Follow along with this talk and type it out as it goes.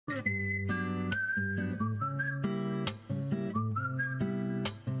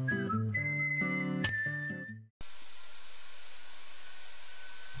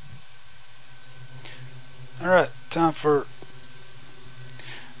Alright, time for...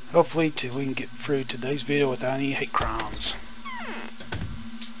 Hopefully we can get through today's video without any hate crimes.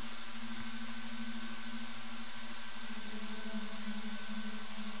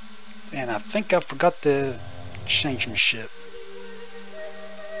 And I think I forgot to change some shit.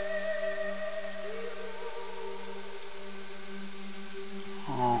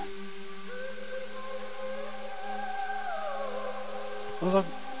 Oh. What was I...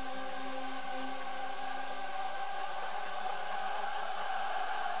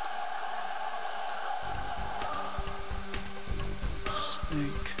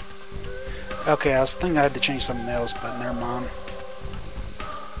 Okay, I was thinking I had to change something else, but never mind.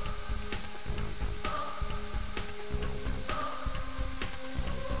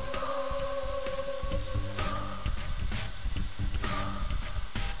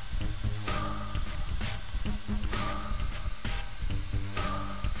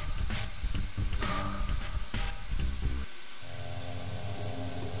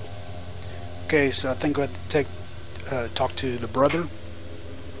 Okay, so I think we have to talk to the brother.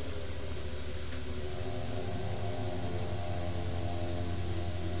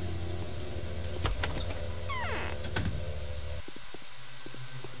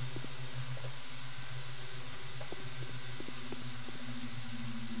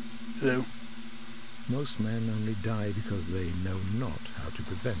 Hello. Most men only die because they know not how to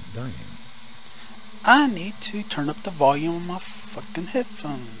prevent dying. I need to turn up the volume on my fucking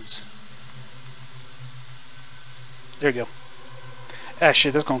headphones. There you go. Ah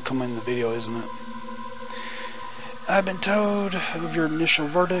shit, that's gonna come in the video, isn't it? I've been told of your initial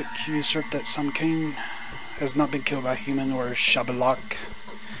verdict. You assert that some king has not been killed by a human or Shmowders,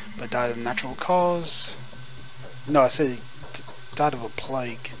 but died of natural cause. No, I said he died of a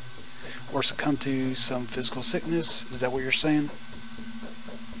plague. Or succumb to some physical sickness. Is that what you're saying?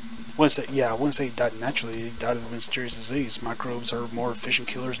 I wouldn't say he died naturally. He died of a mysterious disease. Microbes are more efficient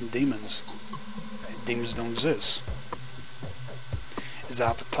killers than demons. And demons don't exist. Is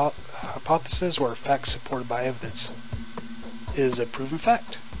that a hypothesis or a fact supported by evidence? It is a proven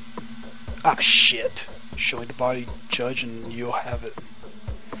fact. Ah shit. Show me the body, judge, and you'll have it.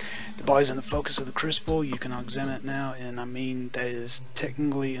 The body's in the focus of the crucible. You cannot examine it now, and I mean that is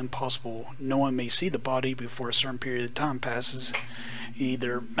technically impossible. No one may see the body before a certain period of time passes.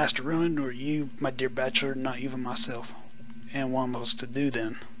 Either Master Ruin or you, my dear Bachelor, not even myself. And what am I supposed to do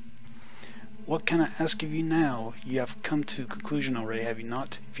then? What can I ask of you now? You have come to a conclusion already, have you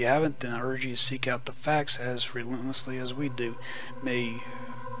not? If you haven't, then I urge you to seek out the facts as relentlessly as we do. May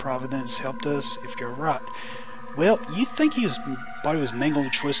Providence help us if you're right. Well, you think his body was mangled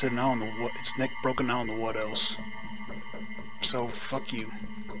and twisted and I don't know what, its neck broken, I don't know what else. So, fuck you.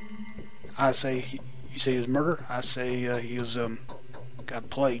 I say, you say he was murdered? I say he was, got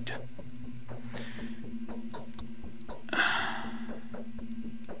plagued.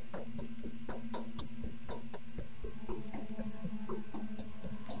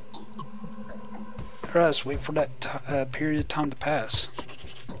 Alright, let's wait for that period of time to pass.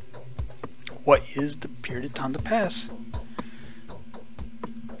 What is the period of time to pass?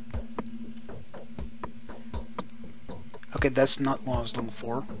 Okay, that's not what I was looking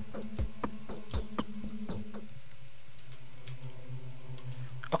for.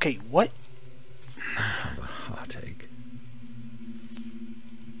 Okay, what? I have a heartache.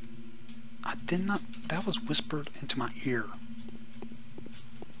 I did not. That was whispered into my ear.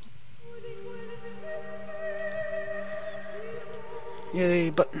 Yay,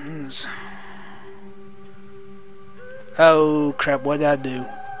 buttons. Oh crap, what did I do?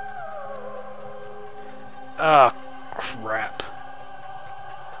 Ah, crap.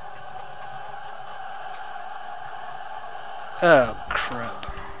 Oh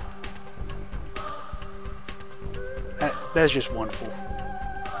crap. That's just wonderful.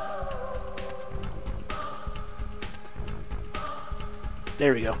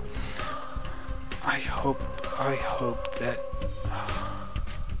 There we go. I hope that...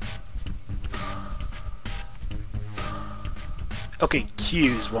 Okay,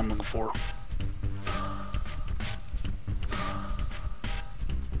 Q is what I'm looking for.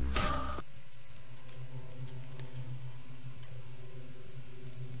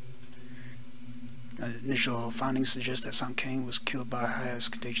 Initial findings suggest that Sam King was killed by a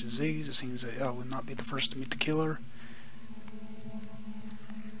highest contagious disease. It seems that I would not be the first to meet the killer.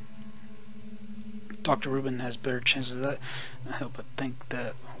 Dr. Rubin has better chances of that. I help but think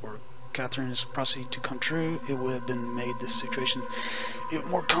that were Catherine's prophecy to come true, it would have been made this situation even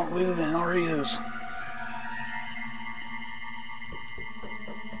more convoluted than it already is.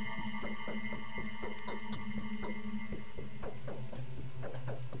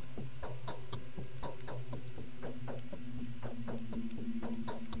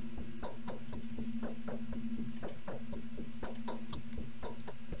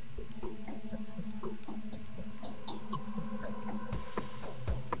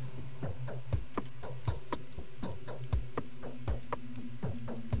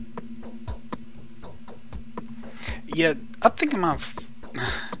 Yeah, I think I'm on.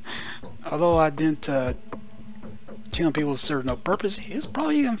 Although I didn't kill people serve no purpose, he's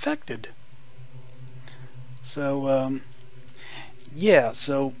probably infected. So, yeah,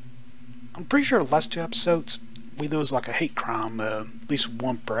 so I'm pretty sure the last 2 episodes there was like a hate crime, at least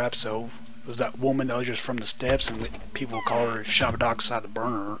one per episode. It was that woman that was just from the steps, and people would call her Shmowders beside the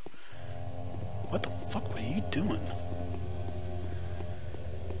burner. What the fuck were you doing?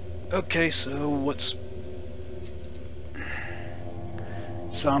 Okay, so what's...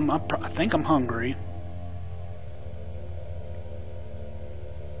 So I think I'm hungry.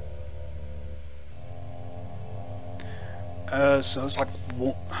 So it's like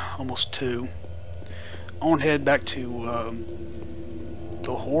almost 2. I want to head back to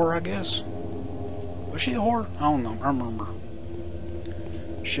the whore, I guess. Was she a whore? I don't know. I remember.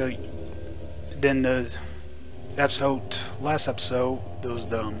 Show you. Then the last episode, there was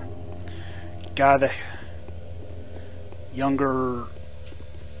the guy, the younger,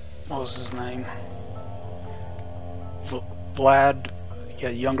 what was his name? Vlad. Yeah,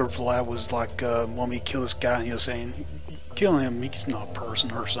 younger Vlad was like, wanted me to kill this guy, and he was saying, kill him, he's not a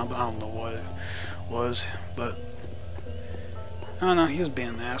person or something. I don't know what it was, but I don't know, he was being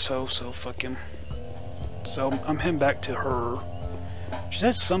an asshole, so fuck him. So I'm heading back to her. She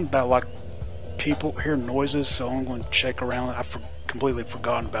said something about like people hear noises, so I'm going to check around. I completely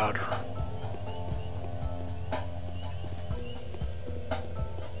forgotten about her.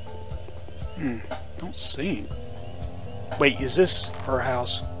 Don't see. Wait, is this her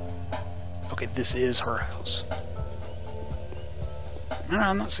house? Okay, this is her house. No,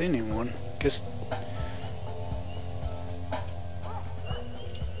 I'm not seeing anyone. Guess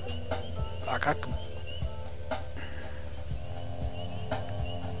like I could.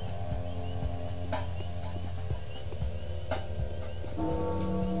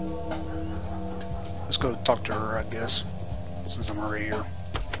 Let's go talk to her, I guess, since I'm already here.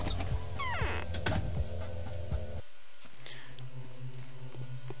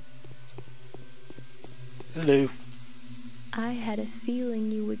 Hello. I had a feeling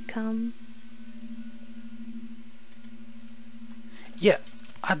you would come. Yeah,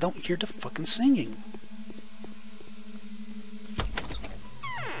 I don't hear the fucking singing.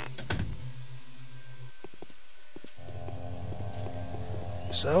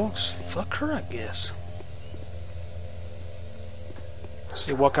 So, fuck her, I guess.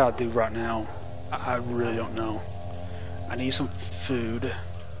 See, what can I do right now? I really don't know. I need some food.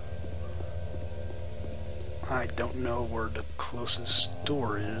 I don't know where the closest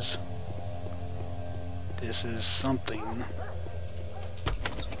store is. This is something.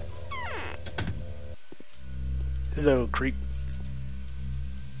 Hello, creep.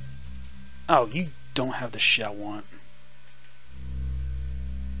 Oh, you don't have the shit I want.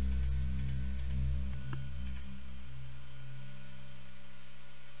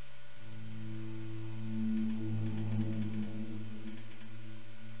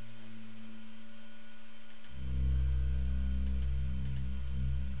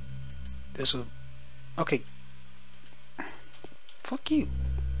 This will... Okay. Fuck you.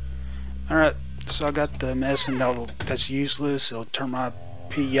 Alright, so I got the medicine that's useless. It'll turn my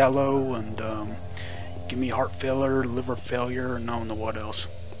pee yellow and give me heart failure, liver failure, and I don't know what else.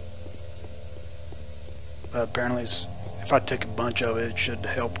 But apparently, if I take a bunch of it, it should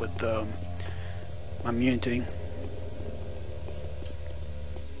help with my immunity.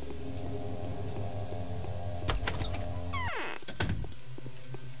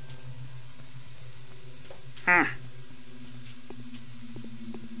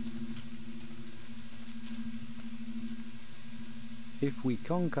 If we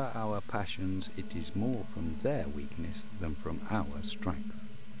conquer our passions, it is more from their weakness than from our strength.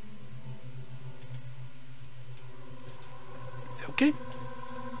 Okay.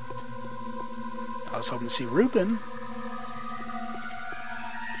 I was hoping to see Ruben.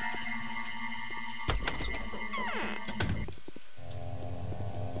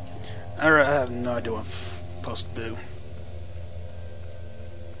 Alright, I have no idea what I'm supposed to do.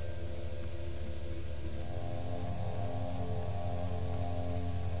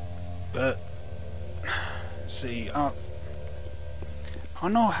 But, see, I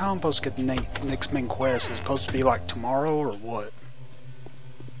don't know how I'm supposed to get the next main quest. Is it supposed to be like tomorrow or what?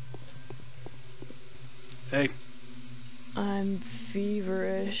 Hey. I'm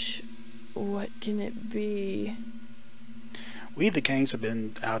feverish. What can it be? We, the Kings, have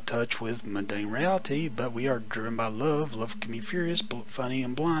been out of touch with mundane reality, but we are driven by love. Love can be furious, funny,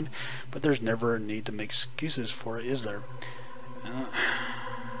 and blind, but there's never a need to make excuses for it, is there?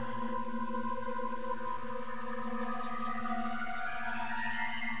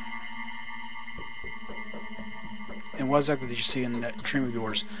 And what exactly did you see in that dream of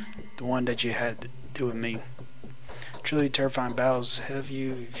yours? The one that you had to do with me. Truly terrifying battles have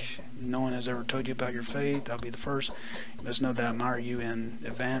you. If no one has ever told you about your fate, I'll be the first. You must know that I admire you in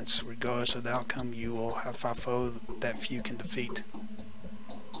advance. Regardless of the outcome, you will have five foes that few can defeat.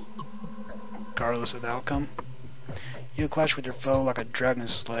 Regardless of the outcome? You'll clash with your foe like a dragon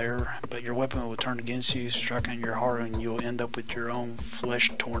slayer, but your weapon will turn against you, striking your heart, and you'll end up with your own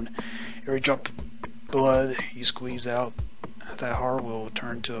flesh torn. Every drop of blood you squeeze out, that heart will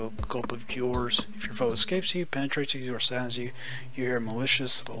turn to a gulp of yours. If your foe escapes you, penetrates you, or saddens you, you hear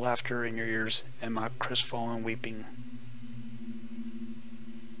malicious laughter in your ears, and my crestfallen weeping.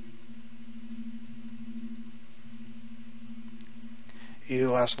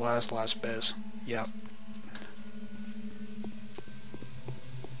 You last best. Yeah.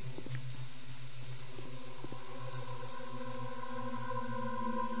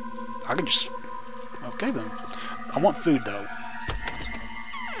 I can just... Okay then. I want food though.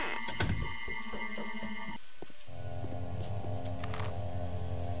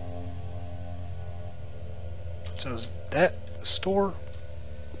 So is that a store?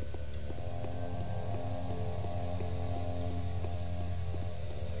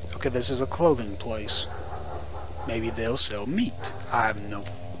 Okay, this is a clothing place. Maybe they'll sell meat. I have no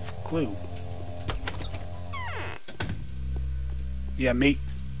clue. Yeah, meat.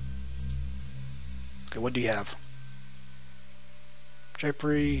 Okay, what do you have?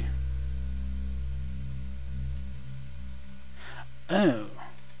 Drapery. Oh,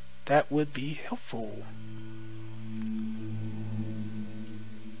 that would be helpful.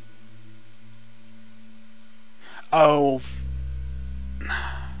 Oh.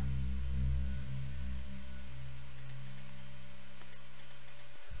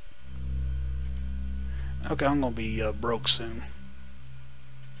 Okay, I'm gonna be broke soon.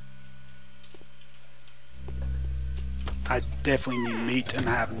 I definitely need meat, and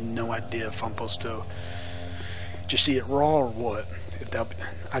I have no idea if I'm supposed to just eat it raw or what. If that,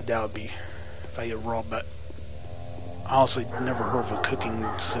 I doubt it'd be if I eat it raw, but I honestly never heard of a cooking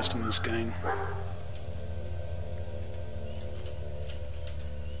system in this game.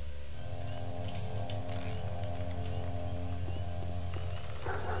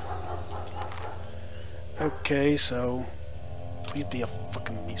 Okay, so please be a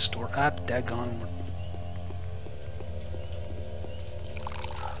fucking meat store. Daggone.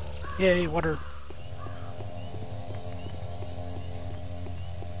 Yay, water.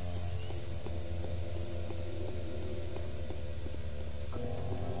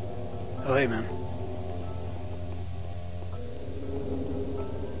 Oh, hey, man.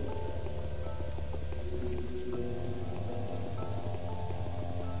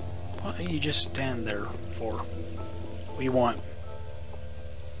 What do you just stand there for? What do you want?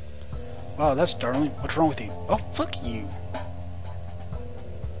 Wow, that's darling. What's wrong with you? Oh, fuck you.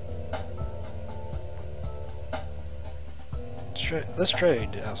 Let's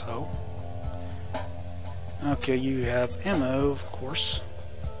trade, asshole. Okay, you have ammo, of course.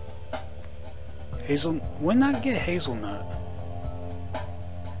 When did I get hazelnut?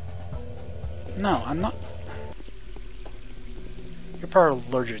 No, I'm not. You're probably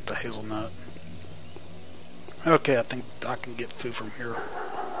allergic to hazelnut. Okay, I think I can get food from here.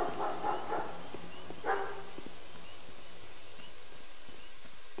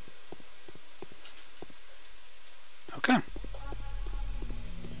 Okay.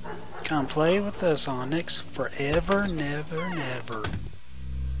 Come play with us, Onyx, forever, never, never.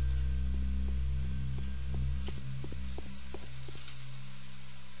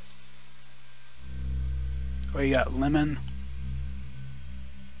 Oh, you got lemon.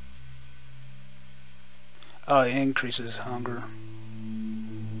 Oh, it increases hunger.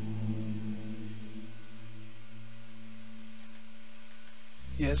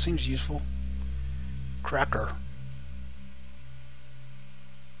 Yeah, it seems useful. Cracker.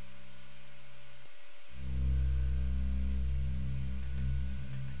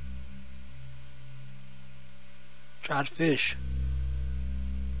 Dried fish.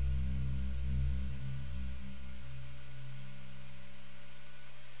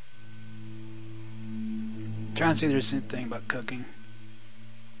 Trying to see if there's anything about cooking.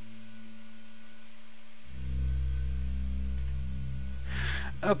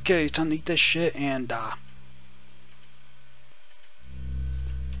 Okay, it's time to eat this shit and die.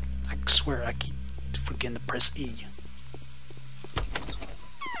 I swear I keep forgetting to press E.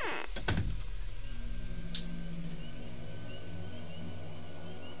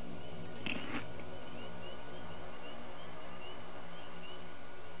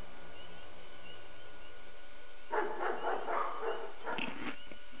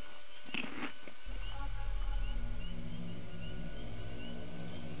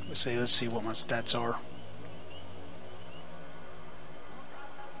 let's see what my stats are.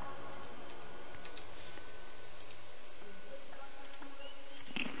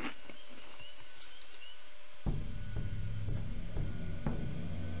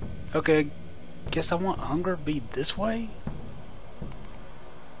 Okay, guess I want hunger be this way?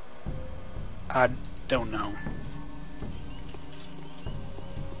 I don't know.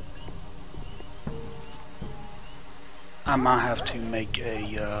 I might have to make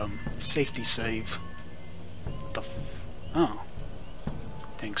a safety save. What the f— oh.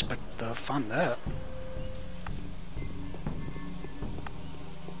 Didn't expect to find that.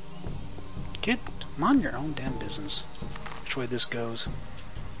 Kid, mind your own damn business. Which way this goes?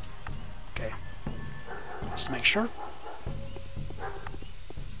 Okay. Just to make sure.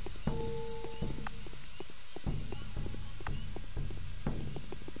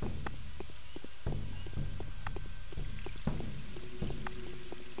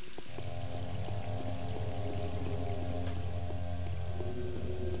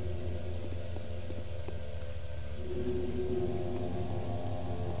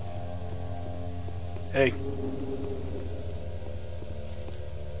 Hey.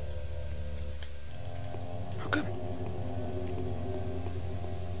 Okay.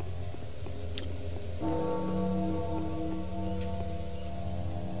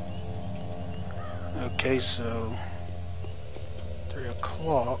 Okay, so 3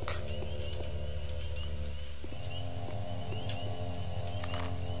 o'clock.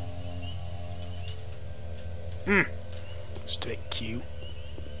 Stay Q.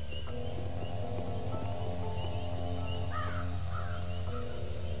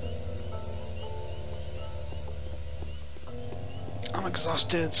 I'm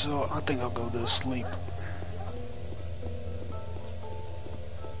exhausted, so I think I'll go to sleep.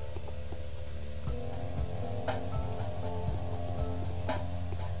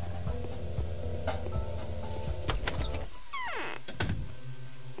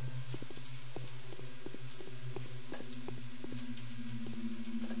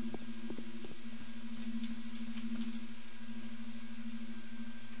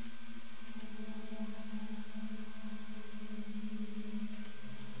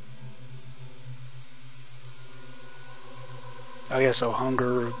 Oh yeah, so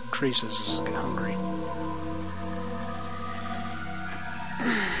hunger increases as I get hungry.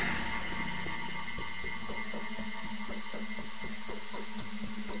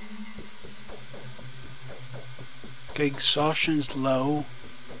 Okay, exhaustion's low.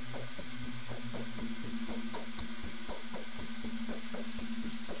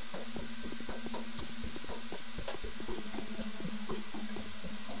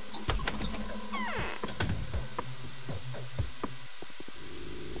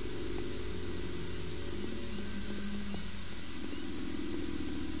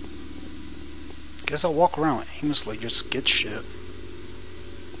 Guess I'll walk around aimlessly, just get shit.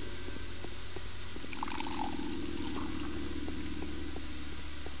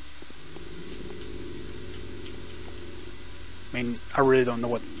 I mean, I really don't know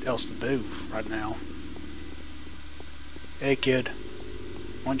what else to do right now. Hey kid,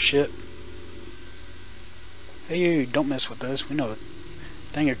 want shit? Hey you, don't mess with us. We know a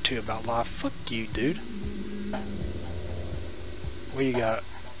thing or two about life. Fuck you, dude. What you got?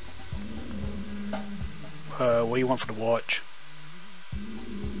 What do you want for the watch?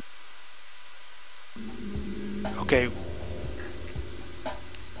 Okay.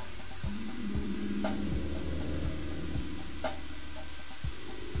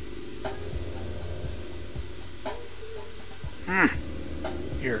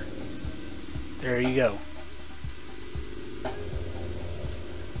 Here. There you go.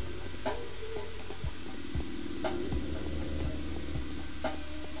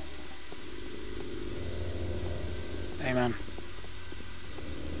 Amen.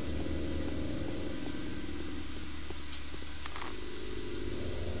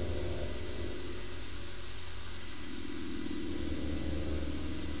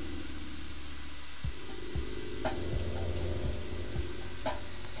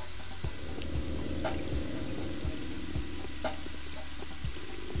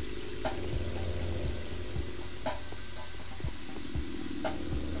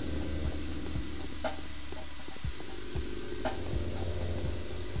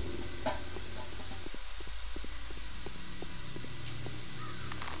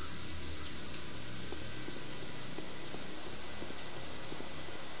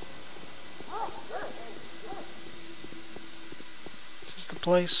 Is this the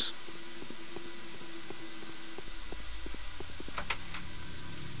place?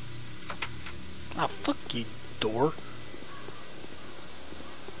 Ah, fuck you, door.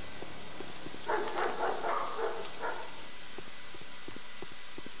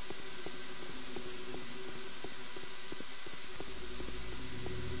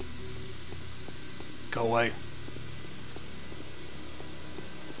 Go away.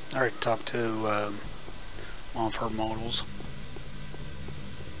 I already talked to one of her models.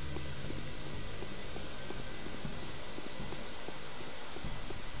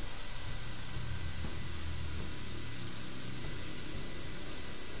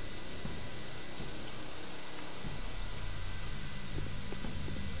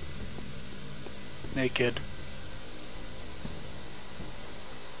 Naked.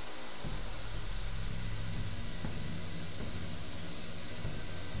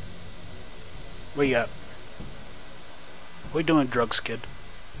 What you got? What you doing, drugs, kid?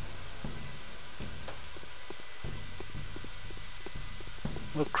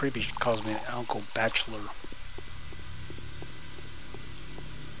 A little creepy. She calls me Uncle Bachelor.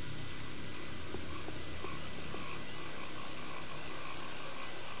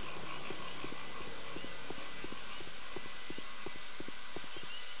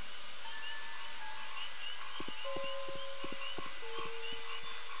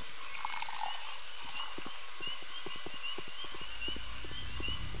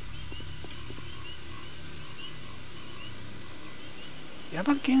 Yeah, I'm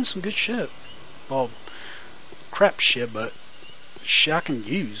not getting some good shit. Well, crap shit, but shit I can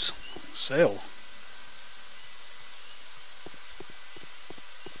use. Sell.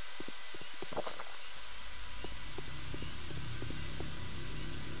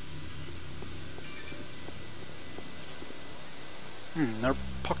 Their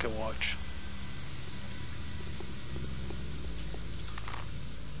pocket watch.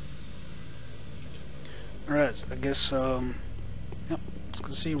 Alright, so I guess, yep, let's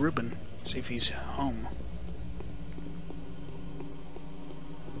go see Ruben, see if he's home.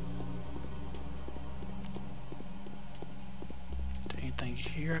 Is there anything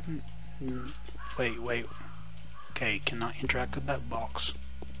here I can... Wait. Okay, cannot interact with that box.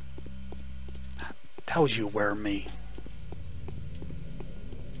 How would you aware of me?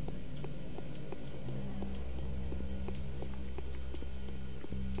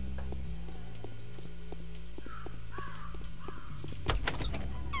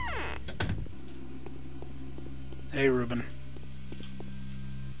 Hey, Ruben.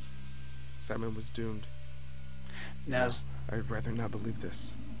 Simon was doomed. Now's I'd rather not believe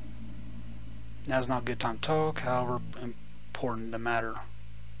this. not a good time to talk, however important the matter.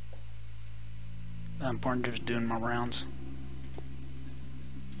 Important just doing my rounds.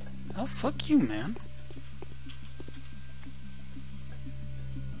 Oh, fuck you, man.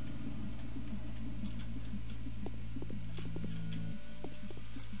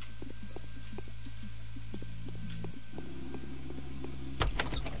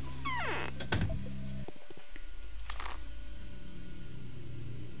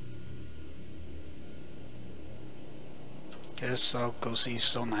 Guess I'll go see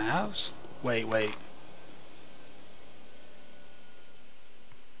still in the house. Wait.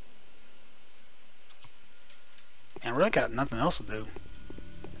 I really got nothing else to do.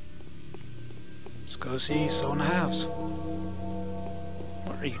 Let's go see still in the house.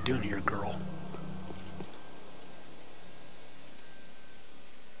 What are you doing here, girl?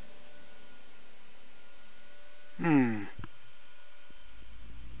 Want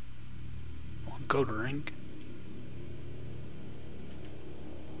to go drink?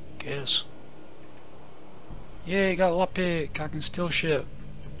 Guess. Yeah, got a lockpick. I can steal shit.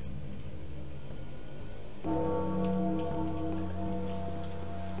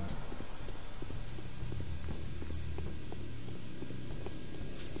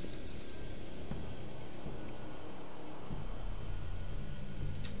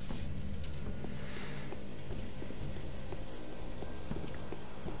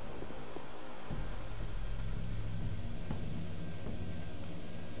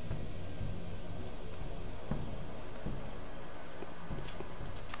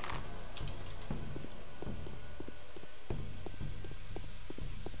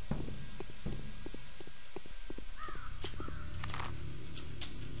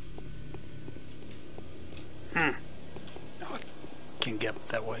 Oh, I can't get up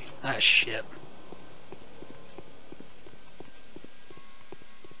that way. Ah, shit.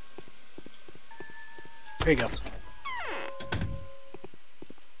 There you go.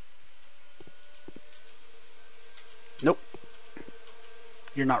 Nope.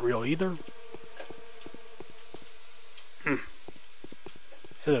 You're not real either. Here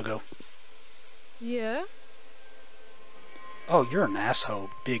we go. Yeah? Oh, you're an asshole.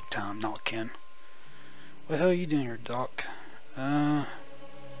 Big time, not Ken. What the hell are you doing here, Doc? How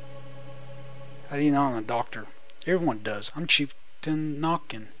do you know I'm a doctor? Everyone does. I'm Chieftain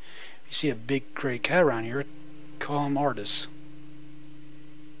Knockin. If you see a big gray cat around here, call him Artis.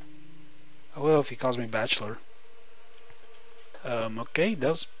 Oh Well, if he calls me Bachelor. Okay, that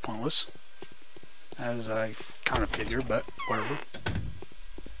was pointless. As I kind of figured, but whatever.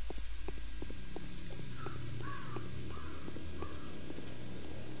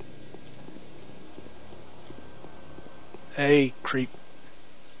 Hey, creep.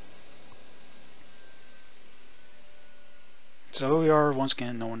 So we are once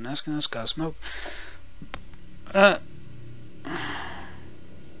again, no one asking us, got smoke.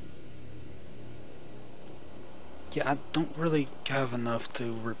 Yeah, I don't really have enough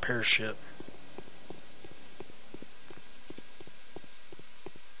to repair shit.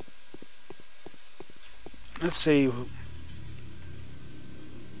 Let's see.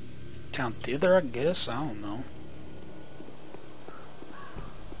 Town Theater, I guess? I don't know.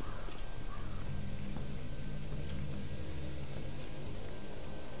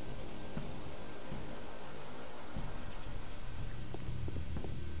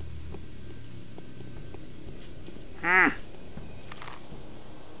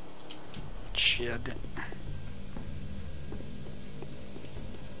 Shit, I didn't.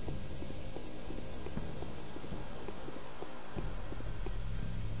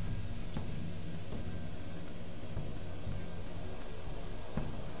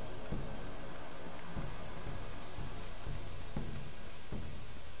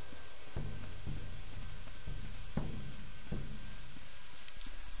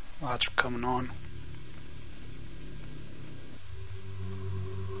 Lights are coming on.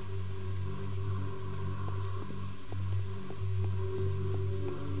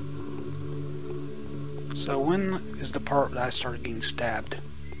 So when is the part that I started getting stabbed?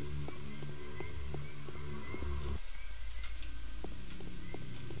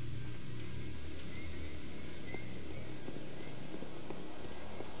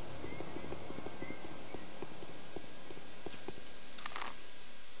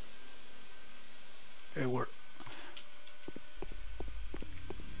 It worked.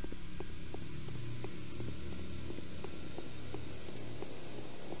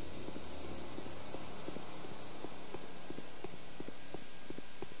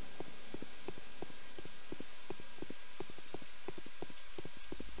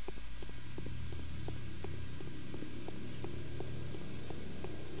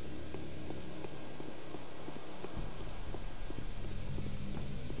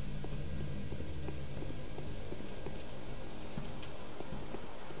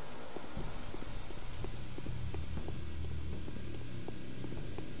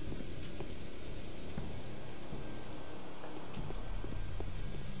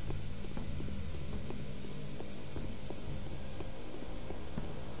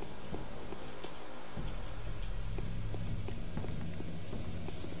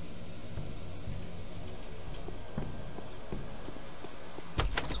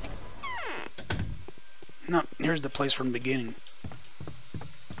 No, here's the place from the beginning.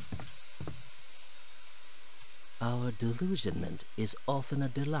 Our delusionment is often a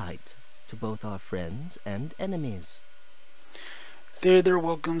delight to both our friends and enemies. Theater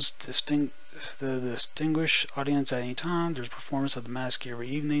welcomes the distinguished audience at any time. There's a performance of the mask every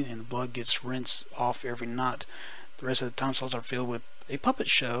evening, and the blood gets rinsed off every night. The rest of the time slots are filled with a puppet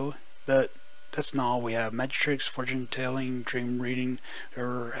show, but that's not all we have. Magic tricks, fortune telling, dream reading.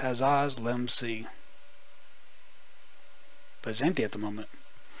 Whoever has eyes, let them see. But it's empty at the moment.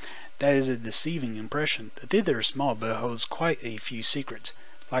 That is a deceiving impression. The theater is small, but holds quite a few secrets,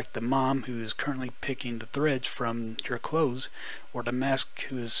 like the mom who is currently picking the threads from your clothes, or the mask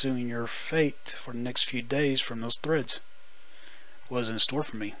who is suing your fate for the next few days from those threads. What is in store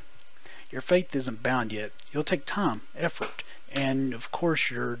for me? Your fate isn't bound yet. It'll take time, effort, and of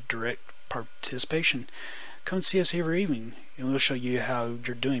course your direct participation. Come see us every evening, and we'll show you how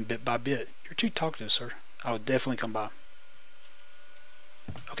you're doing bit by bit. You're too talkative, sir. I would definitely come by.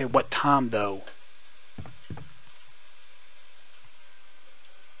 Okay, what time though?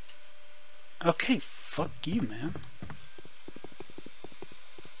 Okay, fuck you, man.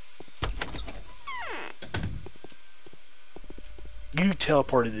 You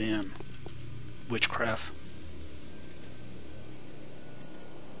teleported in. Witchcraft.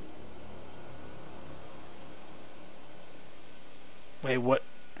 Wait, what?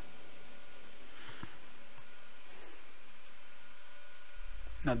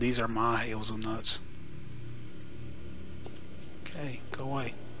 Now these are my hazelnuts. Okay, go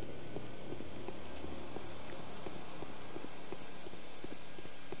away.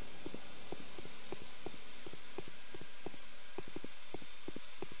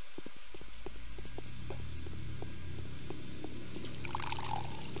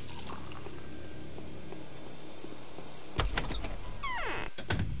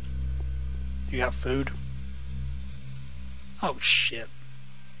 You got food? Oh shit.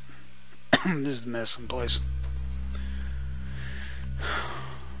 This is a mess in place.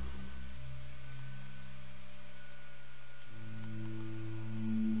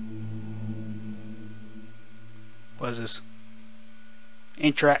 What is this?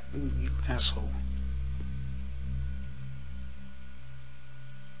 Interact, you asshole.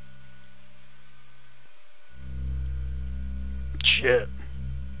 Shit.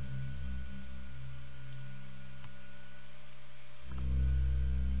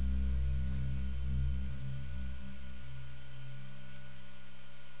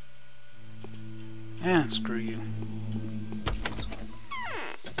 Yeah, screw you.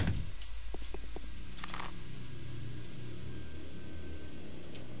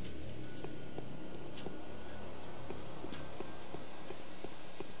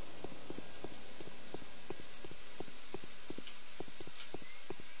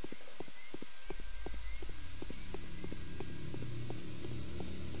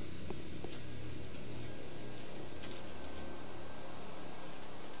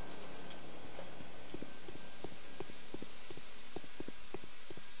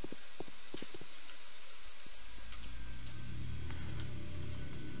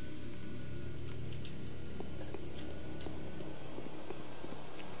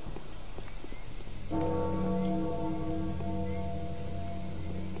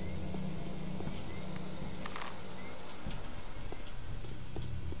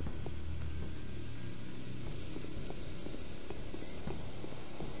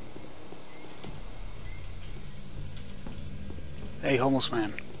 Hey, homeless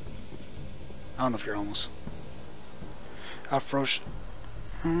man. I don't know if you're homeless. I froze.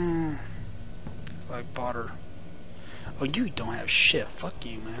 Like butter. Oh, you don't have shit. Fuck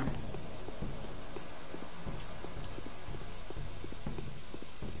you, man.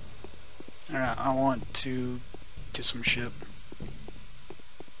 Alright, I want to get some shit.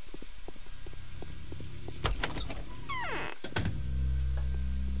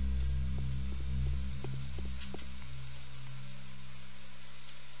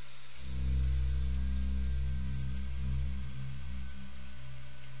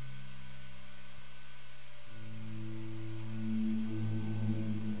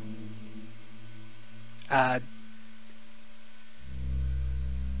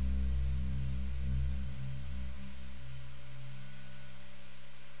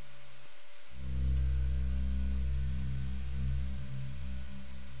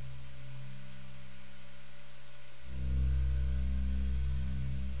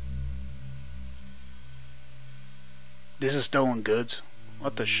 This is stolen goods.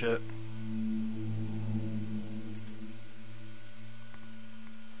 What the shit?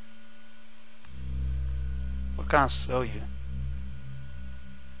 What can I sell you?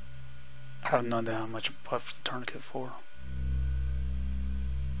 I have no idea how much I bought the tourniquet for.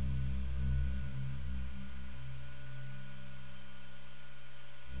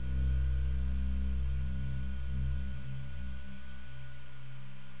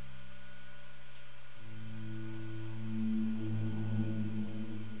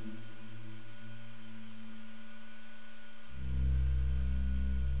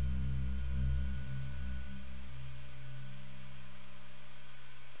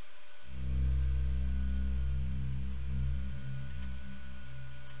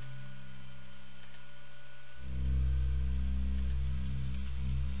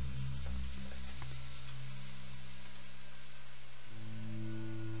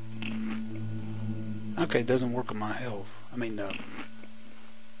 Okay, it doesn't work on my health. I mean,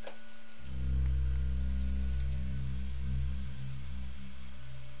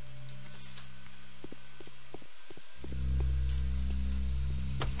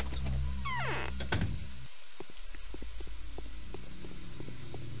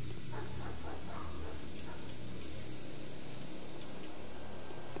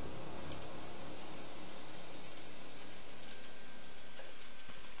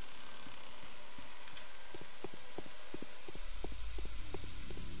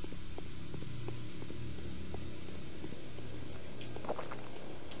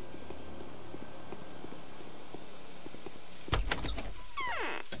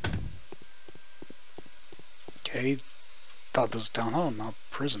 okay, thought this was town hall, not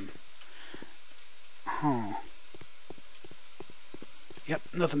prison. Huh. Yep,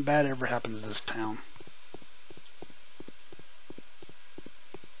 nothing bad ever happens in this town.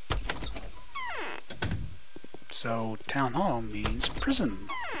 So, town hall means prison.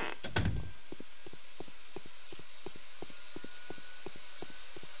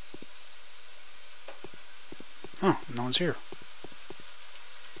 Huh, no one's here.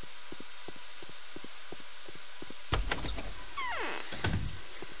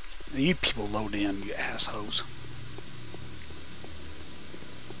 You people load in, you assholes.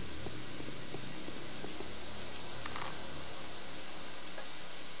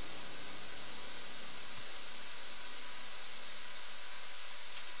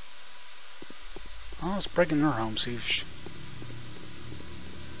 Oh, let's break in their home, see if she...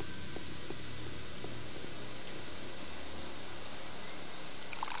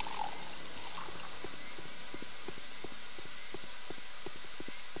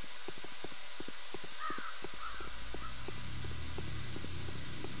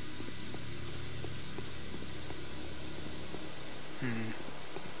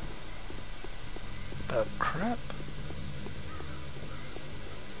 The crap?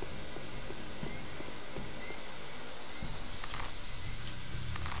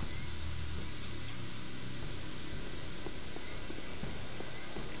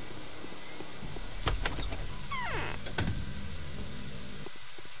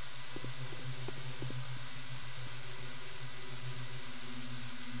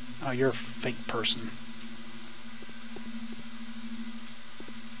 Oh, you're a fake person.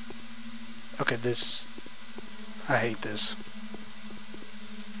 Okay, this... I hate this.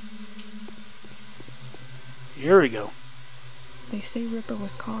 Here we go. They say Ripper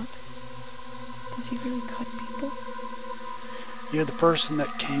was caught. Does he really cut people? You're the person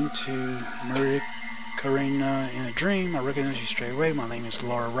that came to Maria Karina in a dream. I recognize you straight away. My name is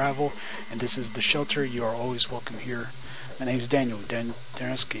Laura Ravel, and this is the shelter. You are always welcome here. My name is Daniel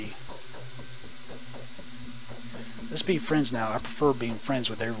Daneski. Let's be friends now. I prefer being friends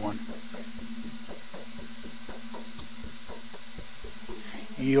with everyone.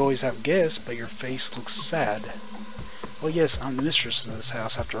 You always have guests, but your face looks sad. Well, yes, I'm the mistress of this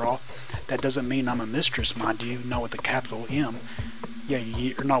house, after all. That doesn't mean I'm a mistress, mind you, not with a capital M. Yeah,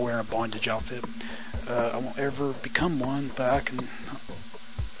 you're not wearing a bondage outfit. I won't ever become one, but I can...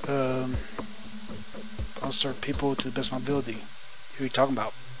 I'll serve people to the best of my ability. Who are you talking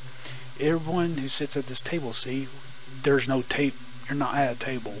about? Everyone who sits at this table, see? There's no tape. You're not at a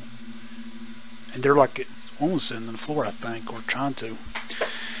table. And they're like almost sitting on the floor, I think, or trying to.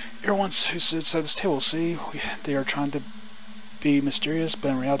 Everyone who sits at this table, see? They are trying to be mysterious, but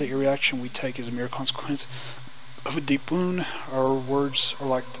in reality, every action we take is a mere consequence of a deep wound. Our words are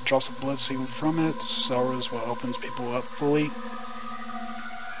like the drops of blood seeping from it. Sorrow is what opens people up fully.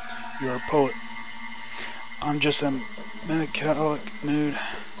 You are a poet. I'm just in a melancholic mood.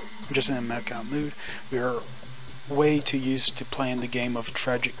 We are way too used to playing the game of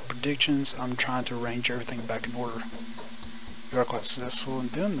tragic predictions. I'm trying to arrange everything back in order. You are quite successful in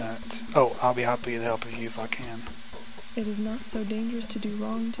doing that. Oh, I'll be happy to help you if I can. It is not so dangerous to do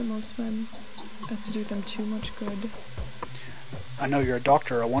wrong to most men as to do them too much good. I know you're a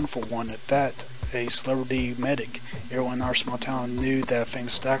doctor, a wonderful one at that, a celebrity medic. Everyone in our small town knew that a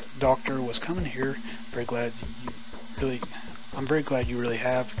famous doctor was coming here. I'm very glad you really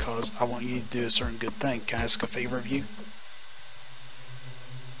have, because I want you to do a certain good thing. Can I ask a favor of you?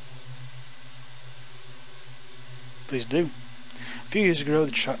 Please do. A few years ago,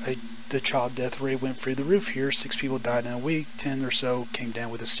 the child death rate went through the roof here. 6 people died in a week. 10 or so came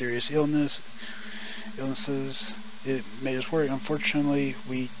down with a serious illnesses. It made us worry. Unfortunately,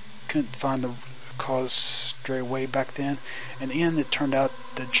 we couldn't find the cause straight away back then. In the end, it turned out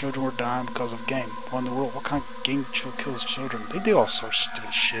that children were dying because of game. What in the world? What kind of game kills children? They do all sorts of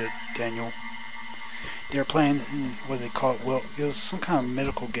stupid shit, Daniel. They were playing, what do they call it? Well, it was some kind of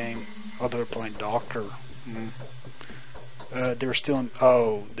medical game. Oh, they were playing doctor. They were still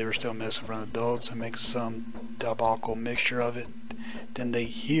messing around with adults and making some diabolical mixture of it. Then they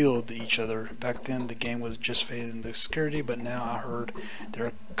healed each other. Back then the game was just faded into obscurity, but now I heard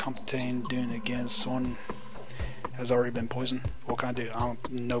they're competing doing it against someone has already been poisoned. What can I do? I'm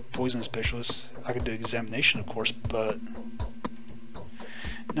no poison specialist. I can do examination, of course, but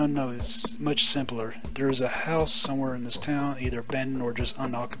no, it's much simpler. There's a house somewhere in this town, either abandoned or just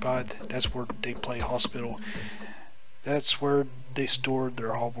unoccupied. That's where they play hospital. That's where they stored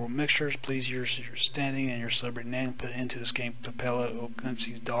their horrible mixtures. Please use your standing and your celebrity name put into this game. Papella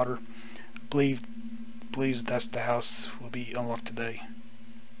O'Climpsey's daughter. Believes that's the house will be unlocked today.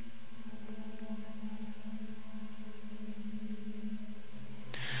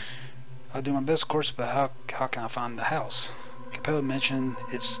 I'll do my best, of course, but how can I find the house? Capella mentioned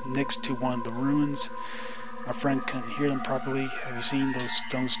it's next to one of the ruins. My friend couldn't hear them properly. Have you seen those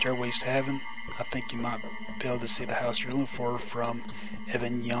stone stairways to heaven? I think you might be able to see the house you're looking for from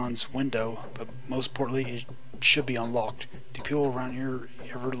Evan Jan's window, but most importantly, it should be unlocked. Do people around here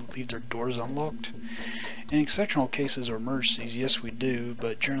ever leave their doors unlocked? In exceptional cases or emergencies, yes we do,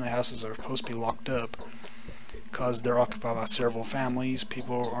 but generally houses are supposed to be locked up. because they're occupied by several families.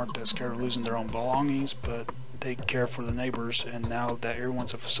 People aren't that scared of losing their own belongings, but they care for the neighbors, and now that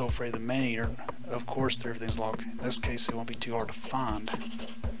everyone's so afraid of the man-eater, of course everything's locked. In this case, it won't be too hard to find.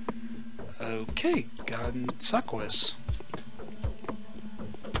 Okay, got side quests.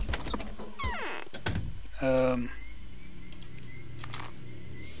 Did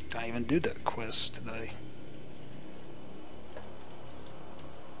I even do that quest today?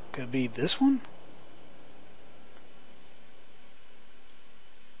 Could it be this one?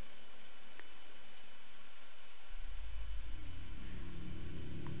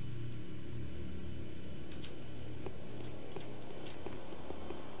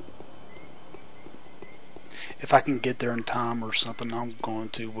 If I can get there in time or something, I'm going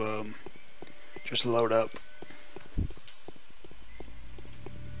to just load up.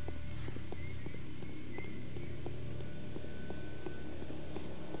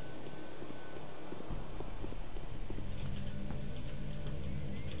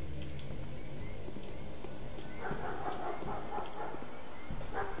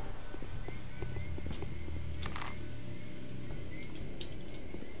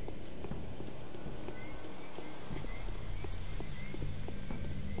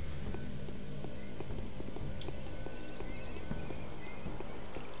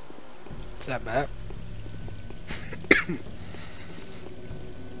 Is that bad?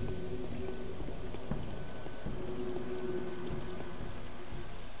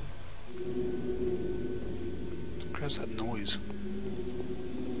 What's that noise?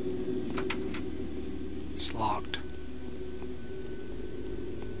 It's locked.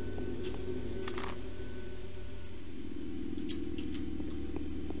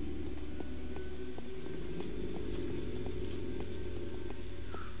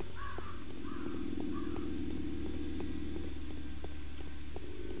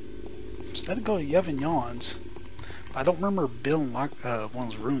 So I'd go to Yevon Yawns. I don't remember building like one of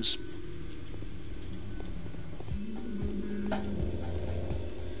those ruins.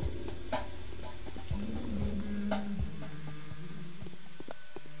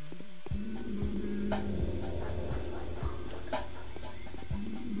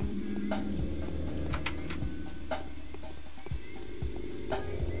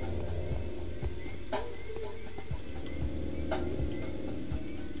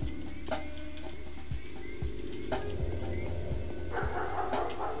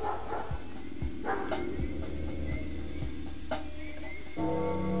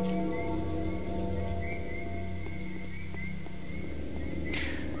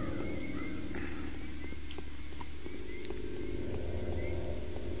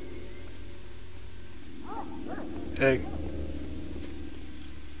 Hey.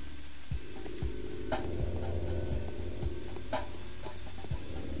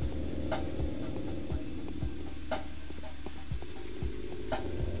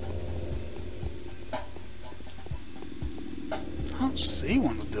 I don't see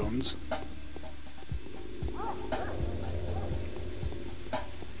one of the buildings.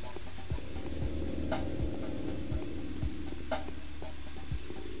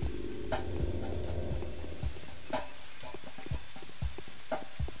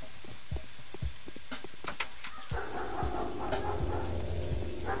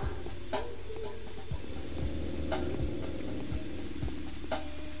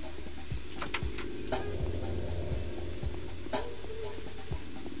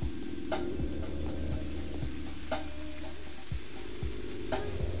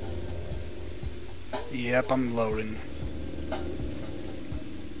 Yep, I'm loading.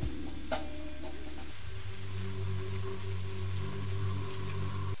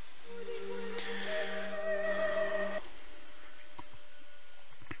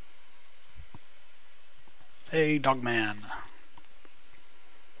 Hey, Dogman.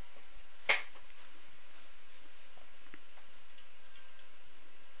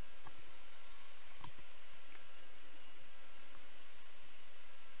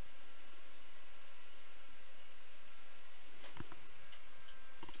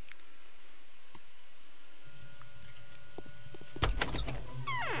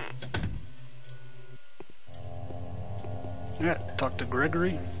 Yeah, talk to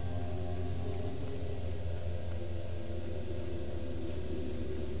Gregory.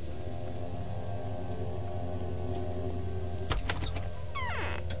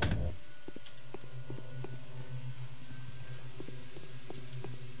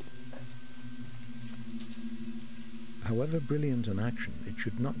 However brilliant an action, it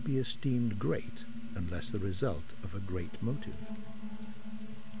should not be esteemed great unless the result of a great motive.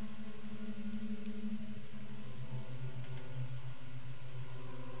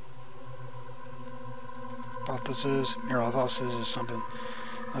 Mere hypothesis is something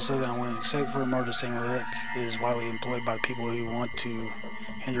myself I wouldn't accept for a murder. Same verdict is widely employed by people who want to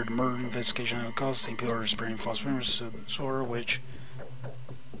hinder the murder investigation at all costs. Same people are spreading false rumors of disorder, which...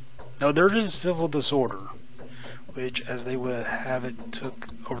 No, there is civil disorder, which, as they would have it, took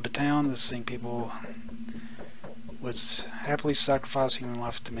over the town. The same people would happily sacrifice human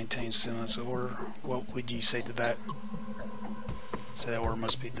life to maintain semblance of order. What would you say to that? Say that order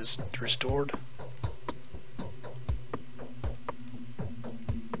must be restored.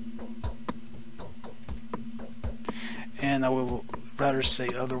 And I will rather say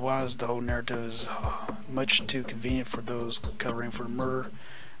otherwise. The whole narrative is much too convenient for those covering for the murder.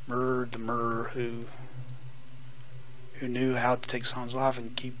 The murderer who knew how to take someone's life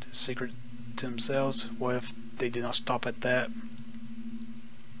and keep the secret to themselves. What if they did not stop at that?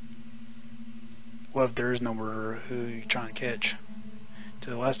 What if there is no murderer who you're trying to catch?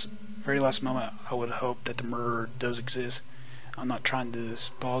 To the very last moment, I would hope that the murderer does exist. I'm not trying to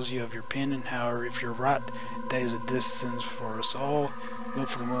dispose you of your opinion. However, if you're right, that is a distance for us all. Look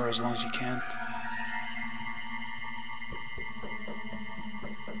for the murderer as long as you can.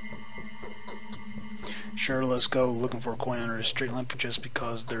 Sure, let's go looking for a coin under a street lamp just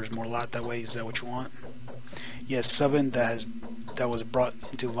because there's more light that way. Is that what you want? Yes, something that was brought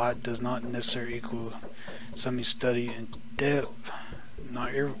into light does not necessarily equal something studied in depth.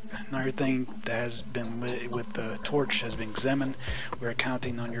 Not everything that has been lit with the torch has been examined. We're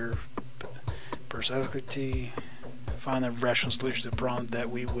counting on your perspicacity. Find a rational solution to the problem that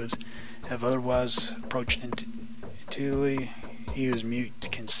we would have otherwise approached intuitively. He who is mute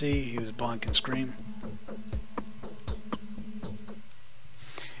can see, he who is blind can scream.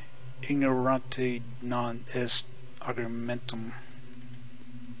 Ignorante non est argumentum.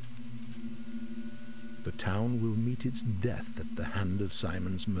 The town will meet its death at the hand of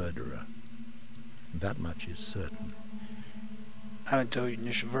Simon's murderer. That much is certain. I haven't told you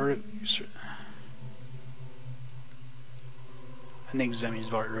initial verdict. I think examine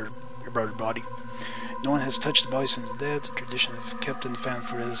your brother's body. No one has touched the body since death. The tradition of kept in the family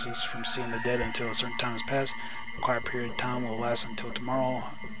for us from seeing the dead until a certain time has passed. The required period of time will last until tomorrow.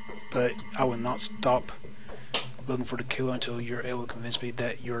 But I will not stop looking for the killer until you're able to convince me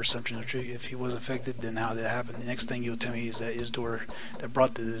that your assumptions are true. If he was affected, then how did it happen? The next thing you'll tell me is that his daughter that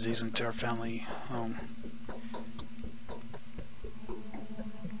brought the disease into our family home.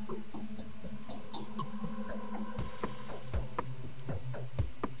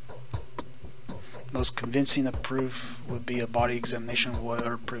 Most convincing of proof would be a body examination. What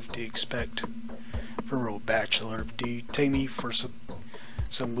other proof do you expect? For a real bachelor, do you take me for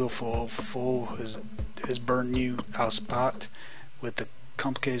some willful fool who has burned you out of spot with the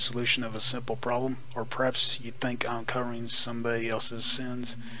complicated solution of a simple problem? Or perhaps you think I'm covering somebody else's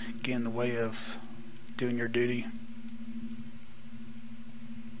sins, getting in the way of doing your duty?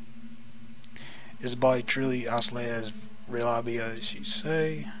 Is the body truly isolated as reliably as you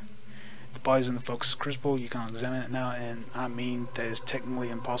say? The body's in the focus crucible. You can examine it now, and I mean that is technically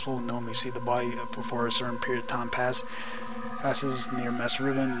impossible. Normally see the body before a certain period of time passes near Master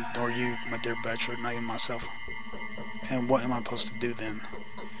Ruben, or you, my dear bachelor, not even myself. And what am I supposed to do then?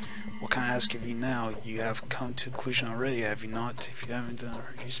 What can I ask of you now? You have come to a conclusion already, have you not? If you haven't done,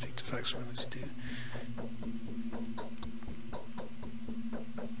 or you speak to facts when it's due.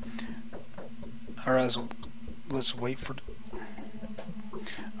 Alright, so let's wait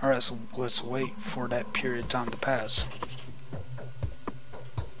for that period of time to pass.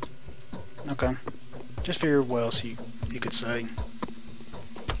 Okay. Just figure what else you could say.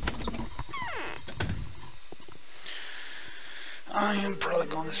 I am probably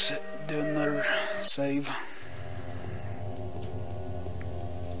going to sit and do another save.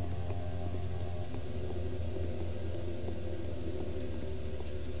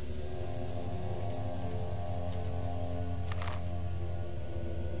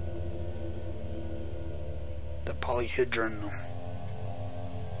 The polyhedron.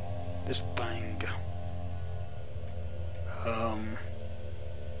 This thing.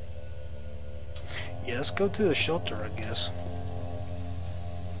 Yeah, let's go to the shelter, I guess.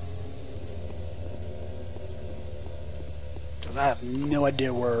 Cause I have no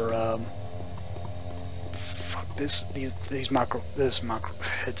idea where. Fuck this micro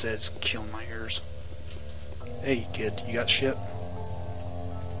headset's killing my ears. Hey, kid, you got shit?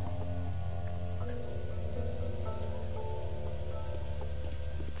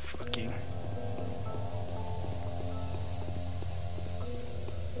 Fuck you.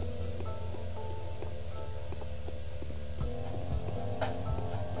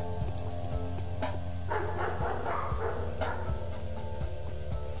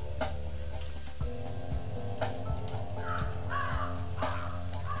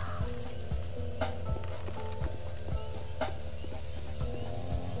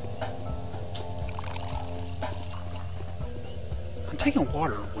 taking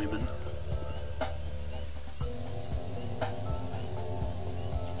water, women.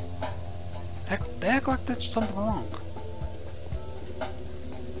 They act like there's something wrong.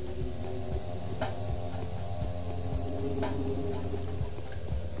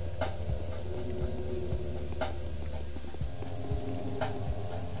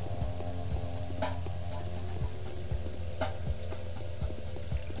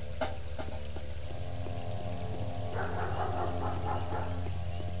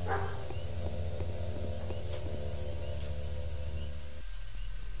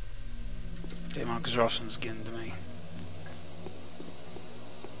 Okay, my exhaustion's getting to me.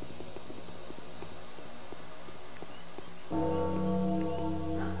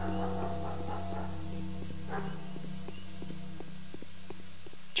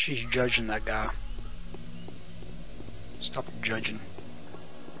 She's judging that guy. Stop judging.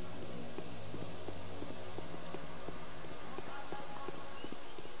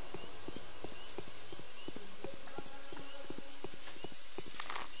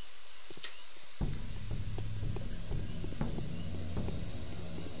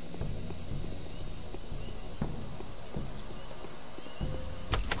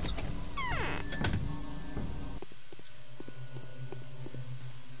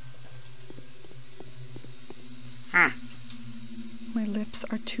 My lips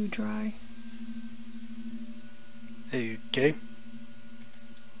are too dry. Okay.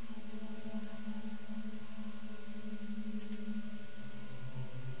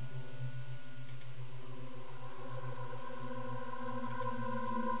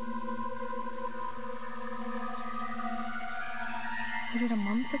 Was it a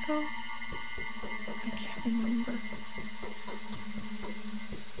month ago? I can't remember.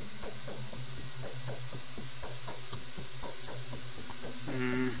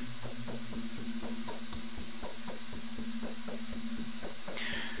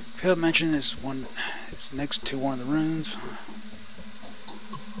 Philip mentioned this one. It's next to one of the rooms.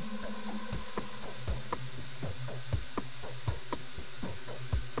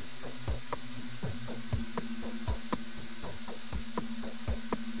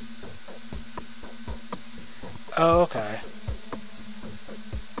 Oh, okay.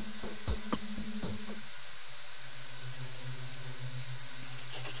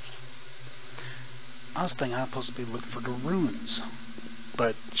 I was thinking I was supposed to be looking for the ruins,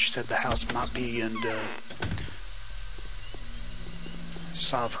 but she said the house might be in the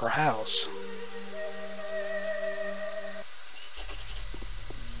side of her house.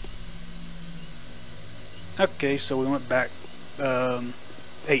 Okay, so we went back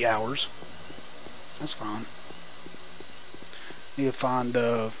 8 hours. That's fine. Need to find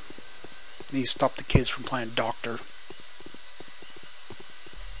need to stop the kids from playing doctor.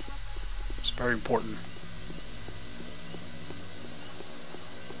 It's very important.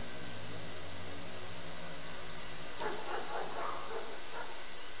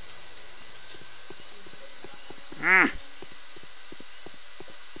 I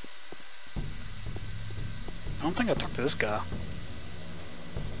don't think I talked to this guy.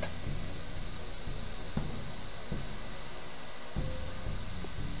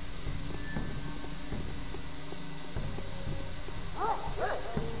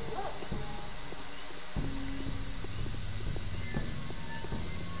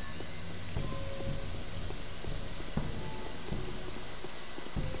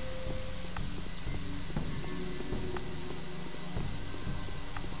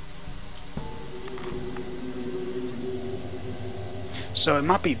 So it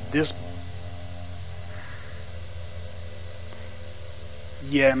might be this.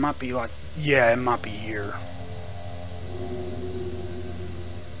 Yeah, it might be like. Yeah, it might be here.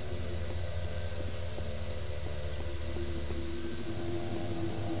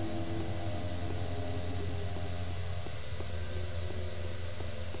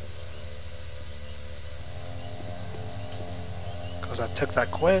 Because I took that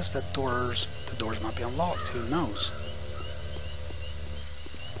quest, the doors might be unlocked. Who knows?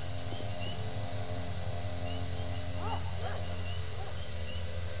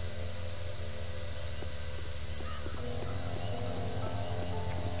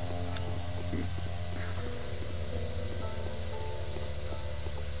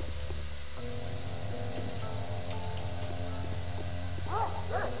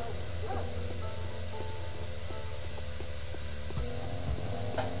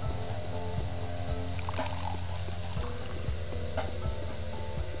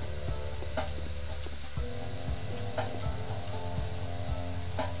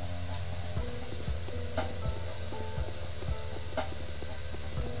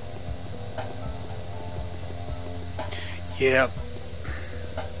 Yeah,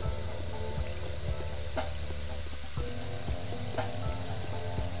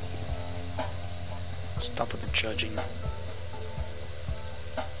 Stop with the judging.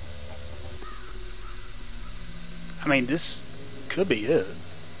 I mean, this could be it.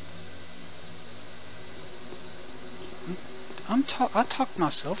 I talk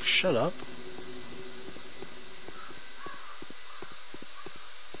myself. Shut up.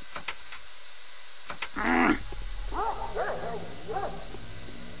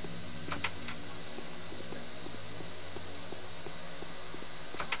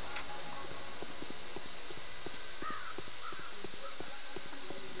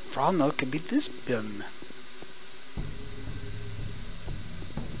 For all I know, it could be this bin.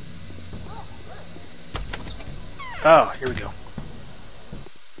 Oh, here we go.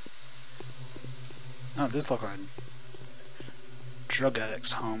 Oh, this looks like a drug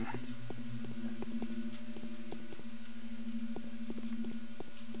addict's home.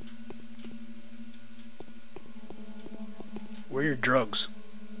 Where are your drugs?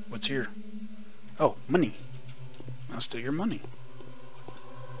 What's here? Oh, money. I'll steal your money.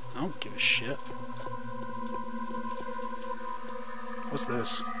 I don't give a shit. What's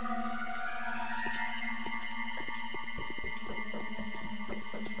this?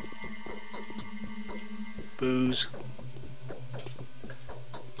 Booze.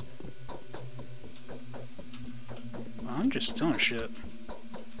 Well, I'm just stealing shit.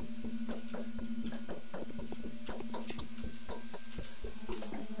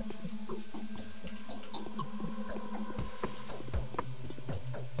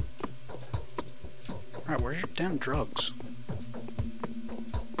 Alright, where's your damn drugs?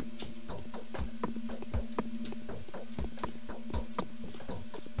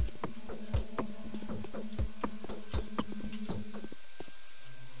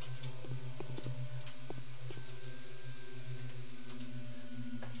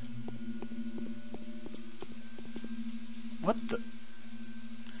 What the?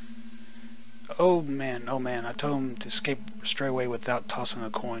 Oh man, I told him to escape straight away without tossing a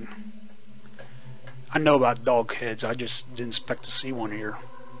coin. I know about dog heads, I just didn't expect to see one here.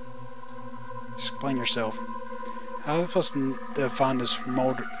 Explain yourself. How are we supposed to find the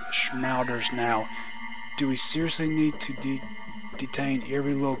Shmowders now? Do we seriously need to detain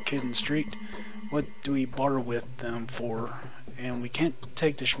every little kid in the street? What do we barter with them for? And we can't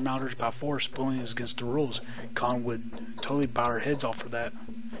take the Shmowders by force. Bullying is against the rules. Khan would totally bite our heads off for that.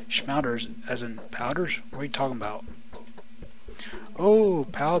 Shmowders, as in powders? What are you talking about? Oh,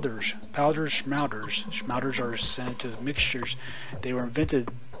 powders. Powders, Shmowders. Shmowders are sedative mixtures. They were invented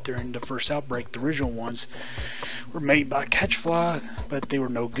during the first outbreak. The original ones were made by catchfly, but they were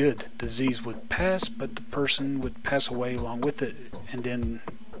no good. The disease would pass, but the person would pass away along with it. And then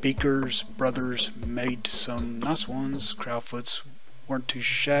Beaker's brothers made some nice ones. Crowdfoots weren't too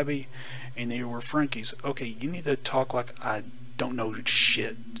shabby, and they were Frankies. Okay, you need to talk like I don't know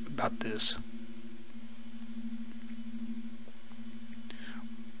shit about this.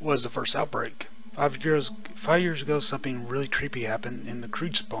 What was the first outbreak? 5 years ago, something really creepy happened in the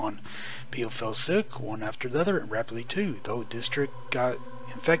crude spawn. People fell sick, one after the other, and rapidly too. The whole district got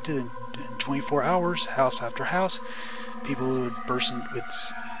infected in 24 hours, house after house. People would burst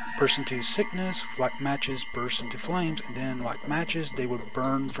into sickness, like matches burst into flames, and then like matches they would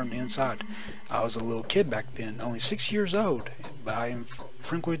burn from the inside. I was a little kid back then, only 6 years old, but I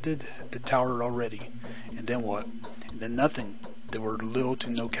frequented the tower already. And then what? And then nothing. There were little to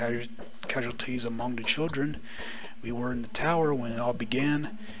no casualties among the children. We were in the tower when it all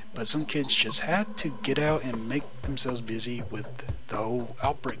began, but some kids just had to get out and make themselves busy with the whole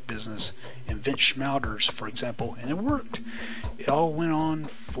outbreak business. Invent Shmowders, for example, and it worked. It all went on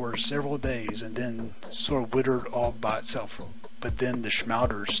for several days and then sort of withered all by itself. But then the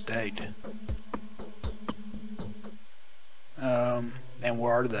Shmowders stayed. And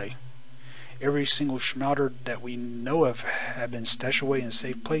where are they? Every single Shmowder that we know of had been stashed away in a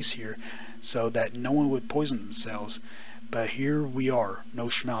safe place here so that no one would poison themselves. But here we are, no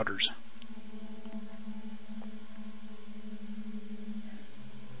Shmowders.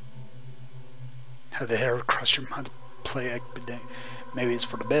 Have they ever crossed your mind to play epidemic? Maybe it's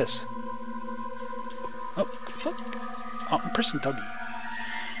for the best. Oh, fuck. Oh, I'm pressing W.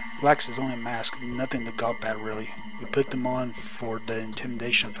 Wax is only a mask, nothing to gawp at really. We put them on for the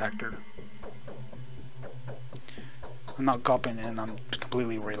intimidation factor. I'm not gawping and I'm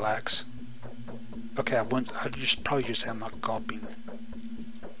completely relaxed. Okay, I probably just say I'm not gawping.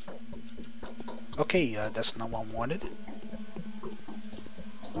 Okay, that's not what I wanted.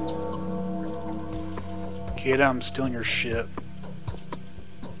 Kid, I'm stealing your shit.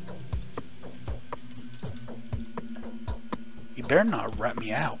 You better not rat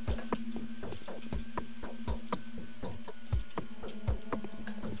me out.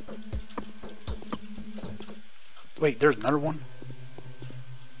 Wait, there's another one?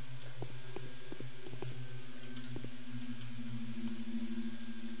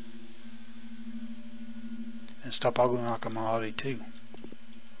 And stop ogling like I'm already too.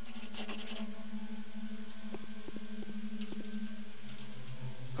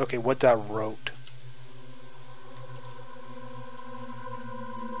 Okay, what I wrote.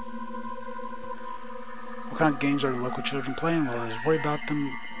 What kind of games are the local children playing? Or is worried about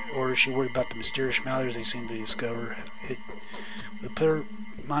them, or is she worried about the mysterious Shmowders they seem to discover? It would put her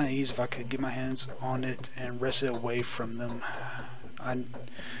mind at ease if I could get my hands on it and wrest it away from them. I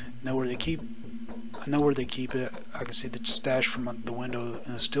know where they keep it. I can see the stash from the window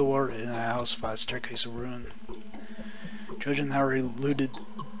in the still water in a house by a staircase of ruin. Children already looted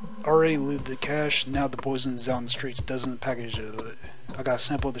the cache. Now the poison is out in the streets. Dozen packages of it. I got a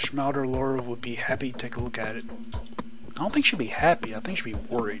sample of the Shmowder. Laura would be happy to take a look at it. I don't think she'd be happy. I think she'd be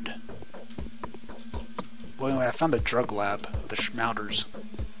worried. Well, anyway, I found the drug lab of the Shmowders.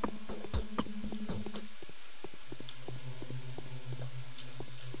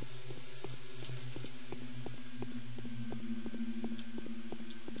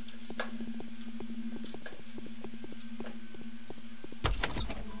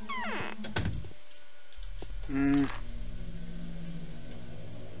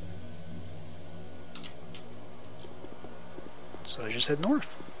 So I just head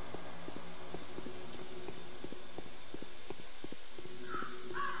north.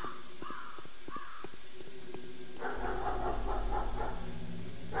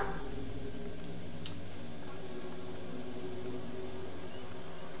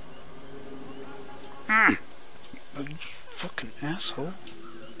 Oh, you fucking asshole.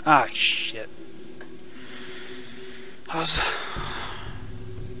 Ah, shit. I was...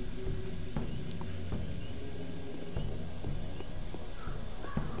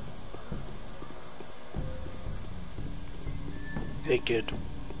 Hey, kid.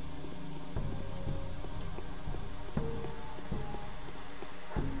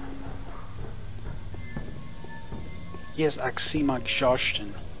 Yes, I see my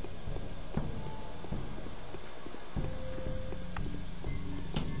exhaustion.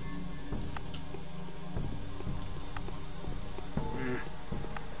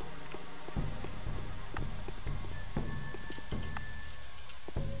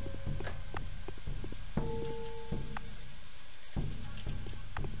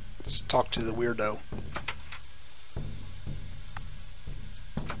 Let's talk to the weirdo.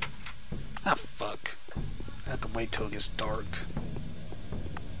 Ah, fuck. I have to wait till it gets dark.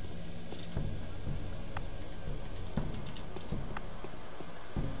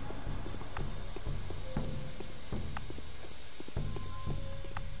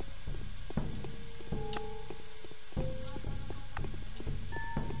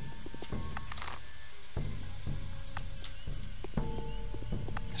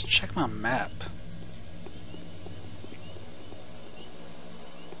 Let's check my map.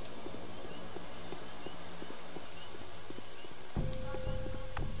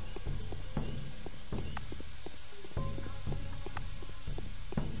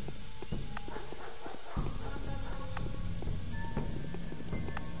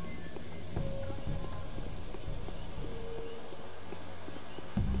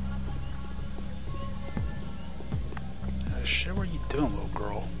 Shit, what are you doing, little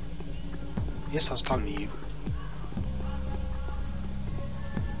girl? Yes, I was talking to you.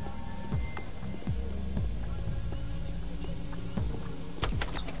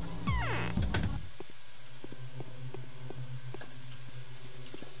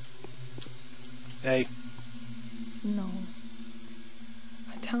 Hey. No.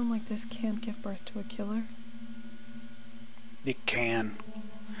 A town like this can't give birth to a killer. It can.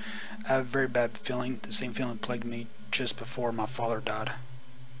 I have a very bad feeling. The same feeling plagued me just before my father died.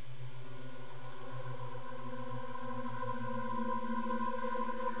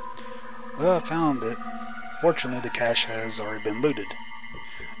 Well, I found it. Fortunately, the cache has already been looted.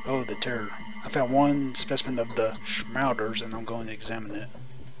 Oh, the terror. I found one specimen of the Shmowders, and I'm going to examine it.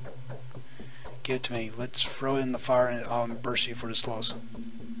 Give it to me. Let's throw it in the fire, and I'll reimburse you for this loss.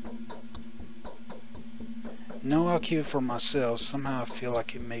 No, I'll keep it for myself. Somehow I feel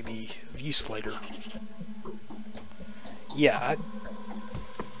like it may be of use later. Yeah,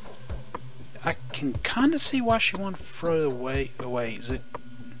 I can kind of see why she wanted to throw it away. Is it?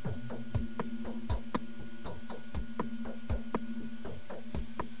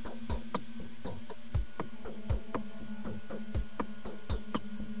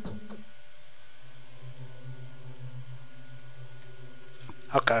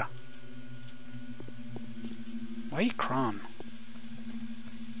 Okay. Why are you crying?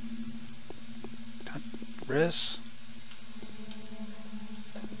 Rest.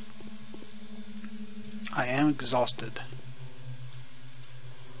 I am exhausted.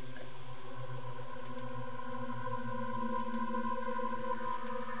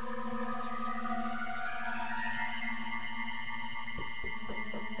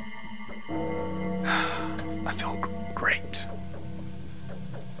 I feel great.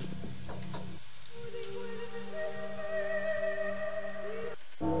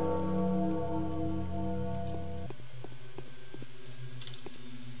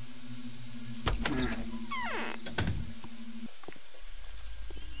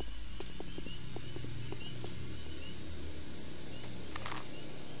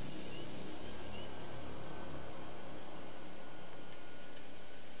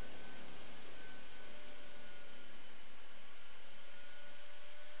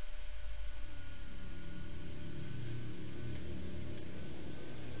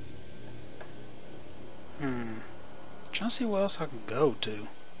 Trying to see where else I can go to.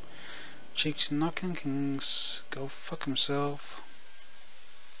 Cheeks knocking can go fuck himself.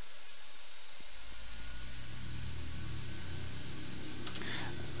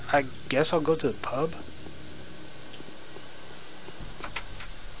 I guess I'll go to the pub.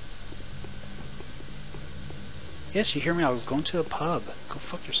 Yes, you hear me? I was going to the pub. Go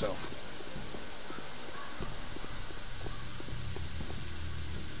fuck yourself.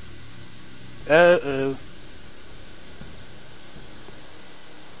 Uh-oh.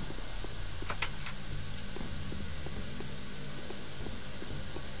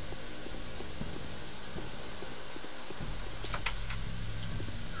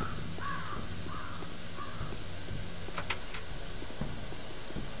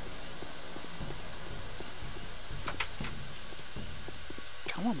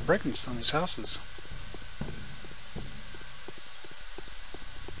 I want to break into some of these houses.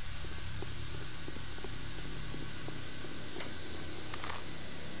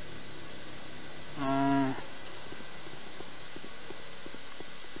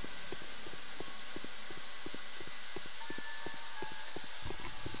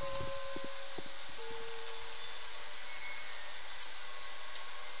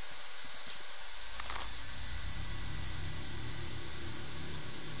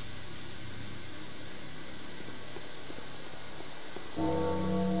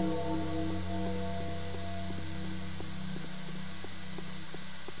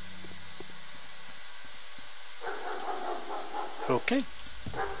 Okay.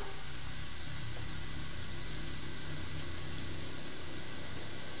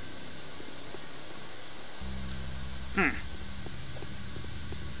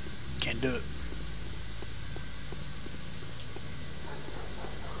 Can't do it.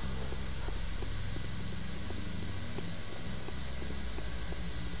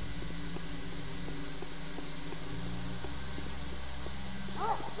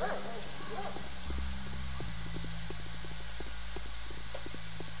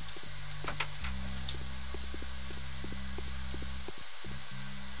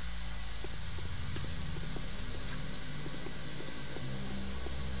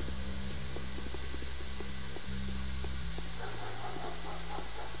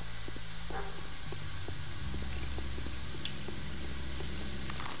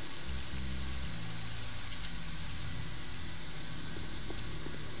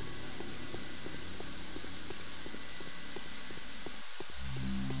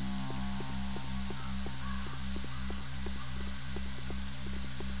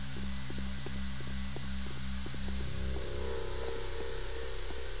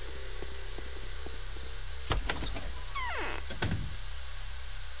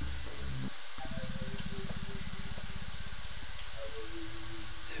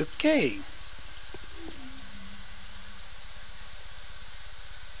 Okay.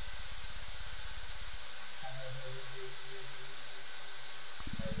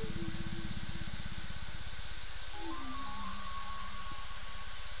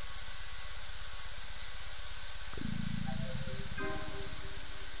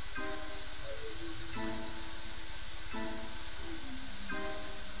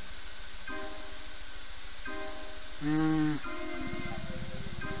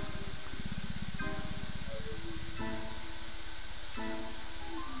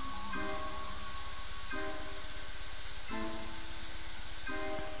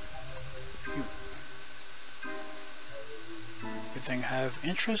 Anything have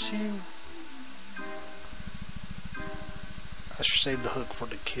interest you? I should save the hook for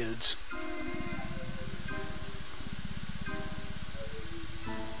the kids.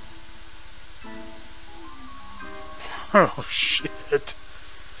 Oh shit.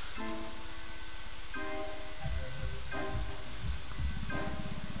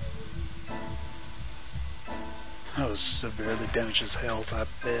 severely damage his health, I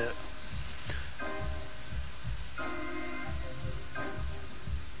bet.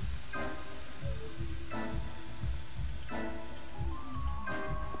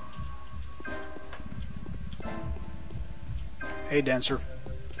 Hey, dancer.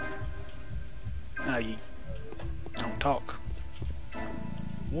 Now you don't talk.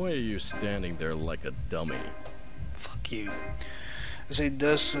 Why are you standing there like a dummy? Fuck you. I say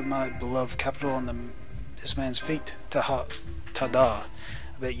dust of my beloved capital on this man's feet. Ta-da. I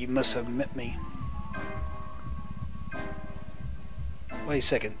bet you must have met me. Wait a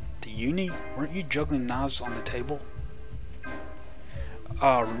second. The uni? Weren't you juggling knives on the table?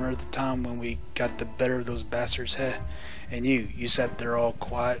 Ah, remember the time when we got the better of those bastards, heh? And you sat there all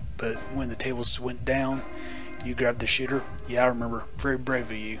quiet, but when the tables went down, you grabbed the shooter? Yeah, I remember. Very brave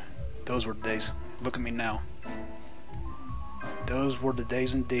of you. Those were the days. Look at me now. Those were the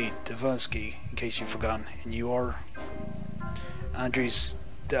days indeed. Devansky, in case you've forgotten. And you are? Andres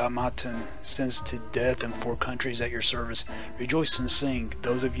Dalmatin, sentenced to death in 4 countries at your service. Rejoice and sing,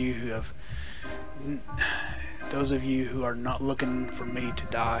 those of you who are not looking for me to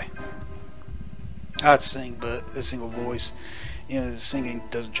die. I'd sing, but a single voice, the singing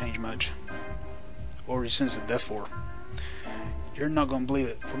doesn't change much. What were you sentenced to death for? You're not going to believe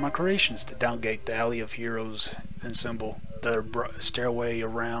it. For my creations, the Downgate, the Alley of Heroes and Symbol, the stairway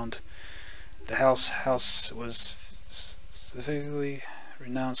around the house was specifically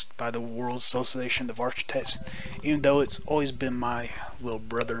renounced by the World Association of Architects. Even though it's always been my little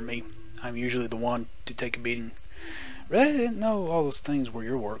brother and me, I'm usually the one to take a beating. Really, I didn't know all those things were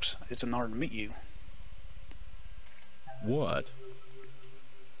your works. It's an honor to meet you. What?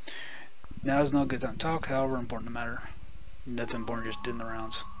 Now is not a good time to talk, however important the matter. Nothing important, just did the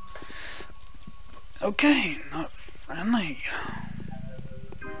rounds. Okay, not friendly.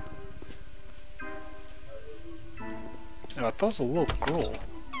 Oh, I thought it was a little girl.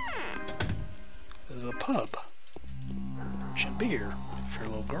 It was a pub. Shouldn't be here if you're a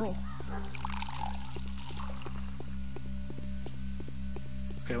little girl.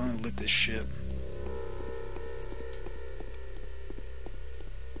 Okay, let me loot this shit.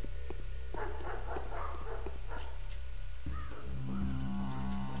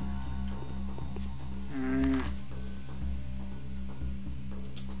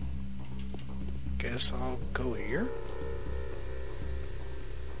 Guess I'll go here.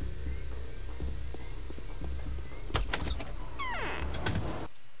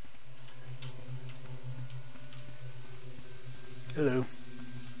 Hello.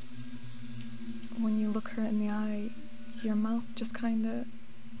 When you look her in the eye, your mouth just kinda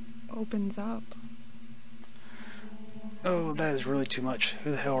opens up. Oh, that is really too much.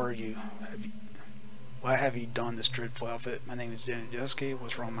 Who the hell are you? Why have you donned this dreadful outfit? My name is Danny Dusky.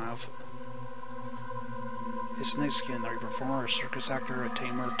 What's wrong with my outfit? It's snake skin. Are you a performer, a circus actor, a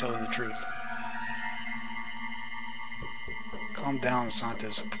tamer? Tell me the truth. Calm down,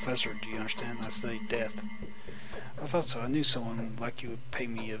 scientist. A professor, do you understand? I study death. I thought so. I knew someone like you would pay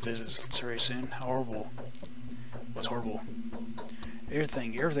me a visit very soon. How horrible. What's horrible?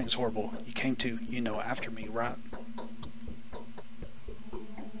 Everything's horrible. You came to, after me, right?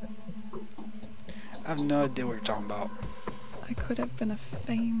 I have no idea what you're talking about. I could have been a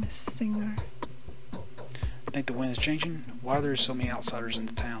famous singer. Think the wind is changing? Why are there so many outsiders in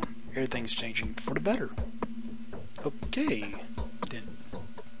the town? Everything's changing for the better. Okay. Then.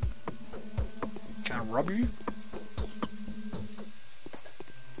 Can I rob you?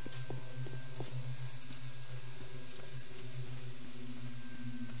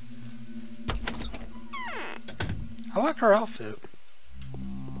 I like her outfit.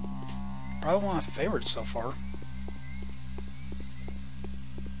 Probably one of my favorites so far.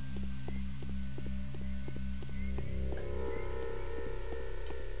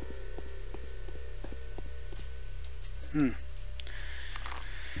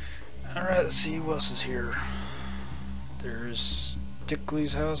 Alright, let's see what else is here. There's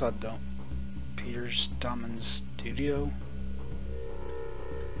Stickley's house. I don't. Peter's Diamond Studio.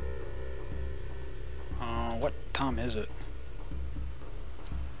 What time is it?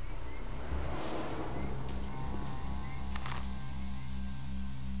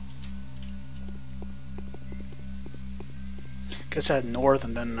 Guess I head north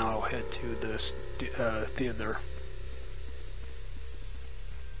and then I'll head to the theater.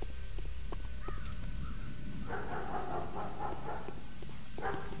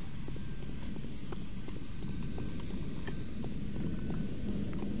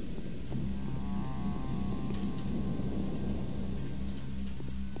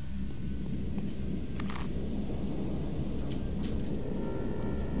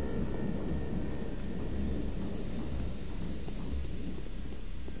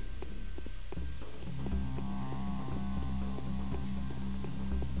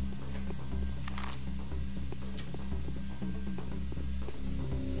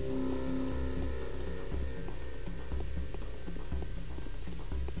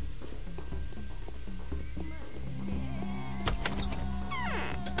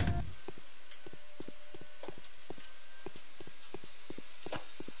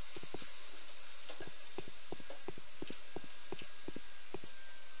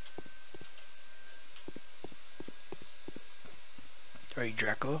 Are you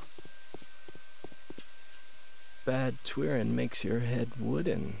Dracula? Bad Twirin makes your head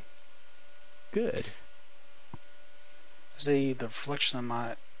wooden. Good. See the reflection of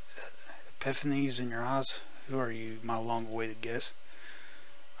my epiphanies in your eyes. Who are you, my long-awaited guest?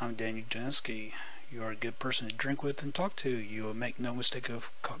 I'm Daniel Jansky. You are a good person to drink with and talk to. You will make no mistake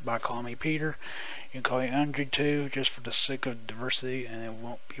by calling me Peter. You can call me Andre too, just for the sake of diversity, and it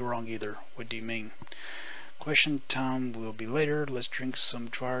won't be wrong either. What do you mean? Question time will be later. Let's drink some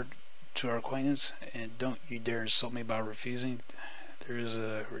prior to our acquaintance, and don't you dare insult me by refusing. There is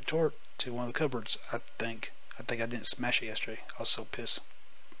a retort to one of the cupboards, I think. I didn't smash it yesterday. I was so pissed.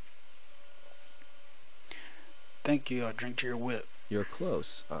 Thank you. I'll drink to your wit. You're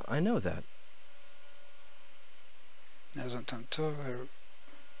close. I know that. As I'm time to talk,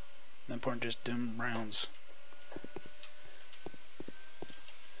 important just dim rounds.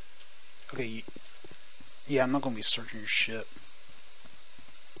 Okay, yeah, I'm not gonna be searching your shit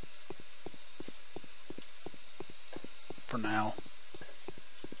for now.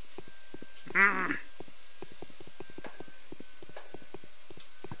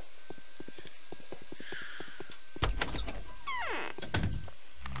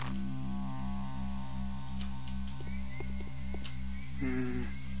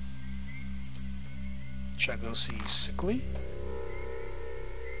 Should I go see Sickly?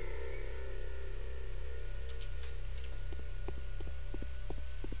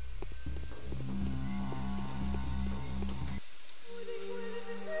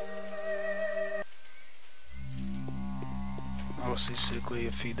 I'll see Sickly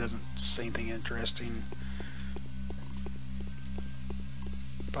if he doesn't say anything interesting.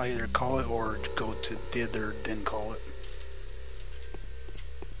 I'll either call it or go to the other, then call it.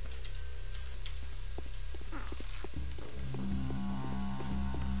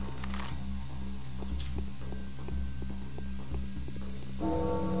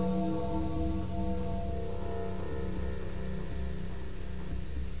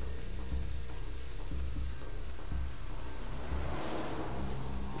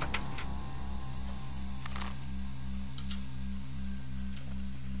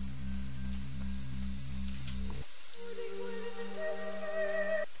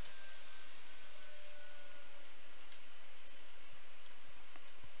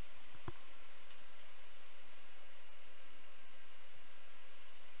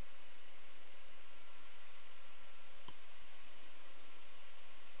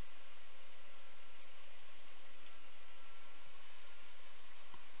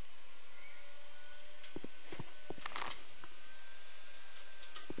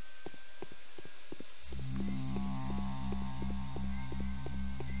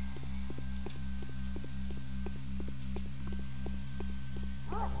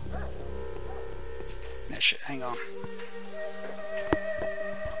 Shit, hang on.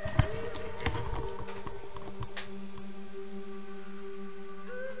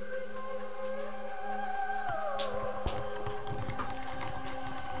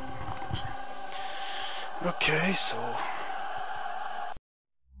 Okay, so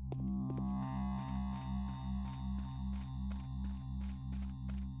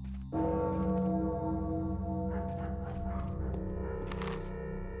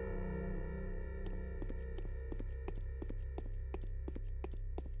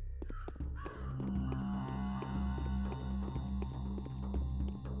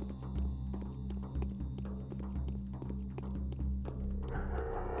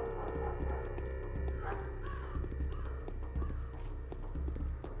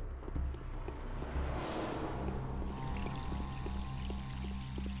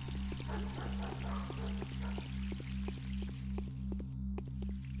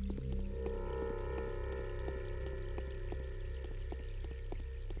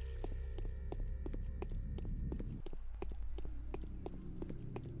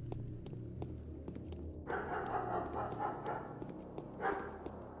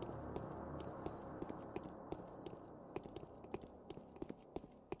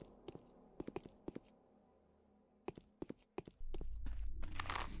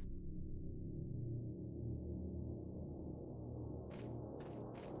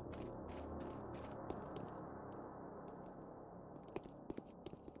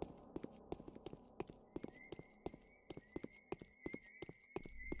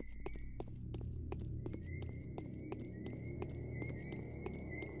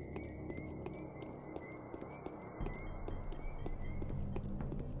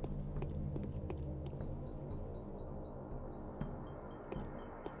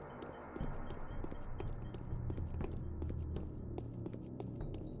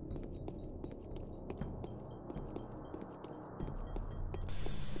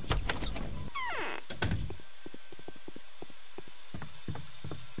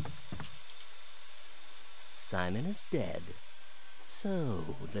Simon is dead.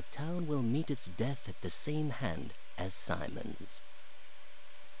 So, the town will meet its death at the same hand as Simon's.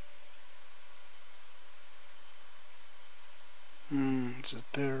 It's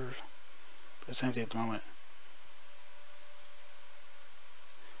just there. It's empty at the moment.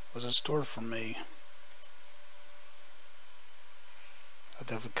 Was a store for me? I'll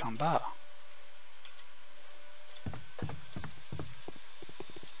definitely come by.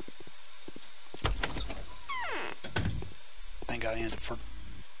 I think I ended for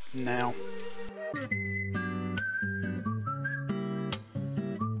now.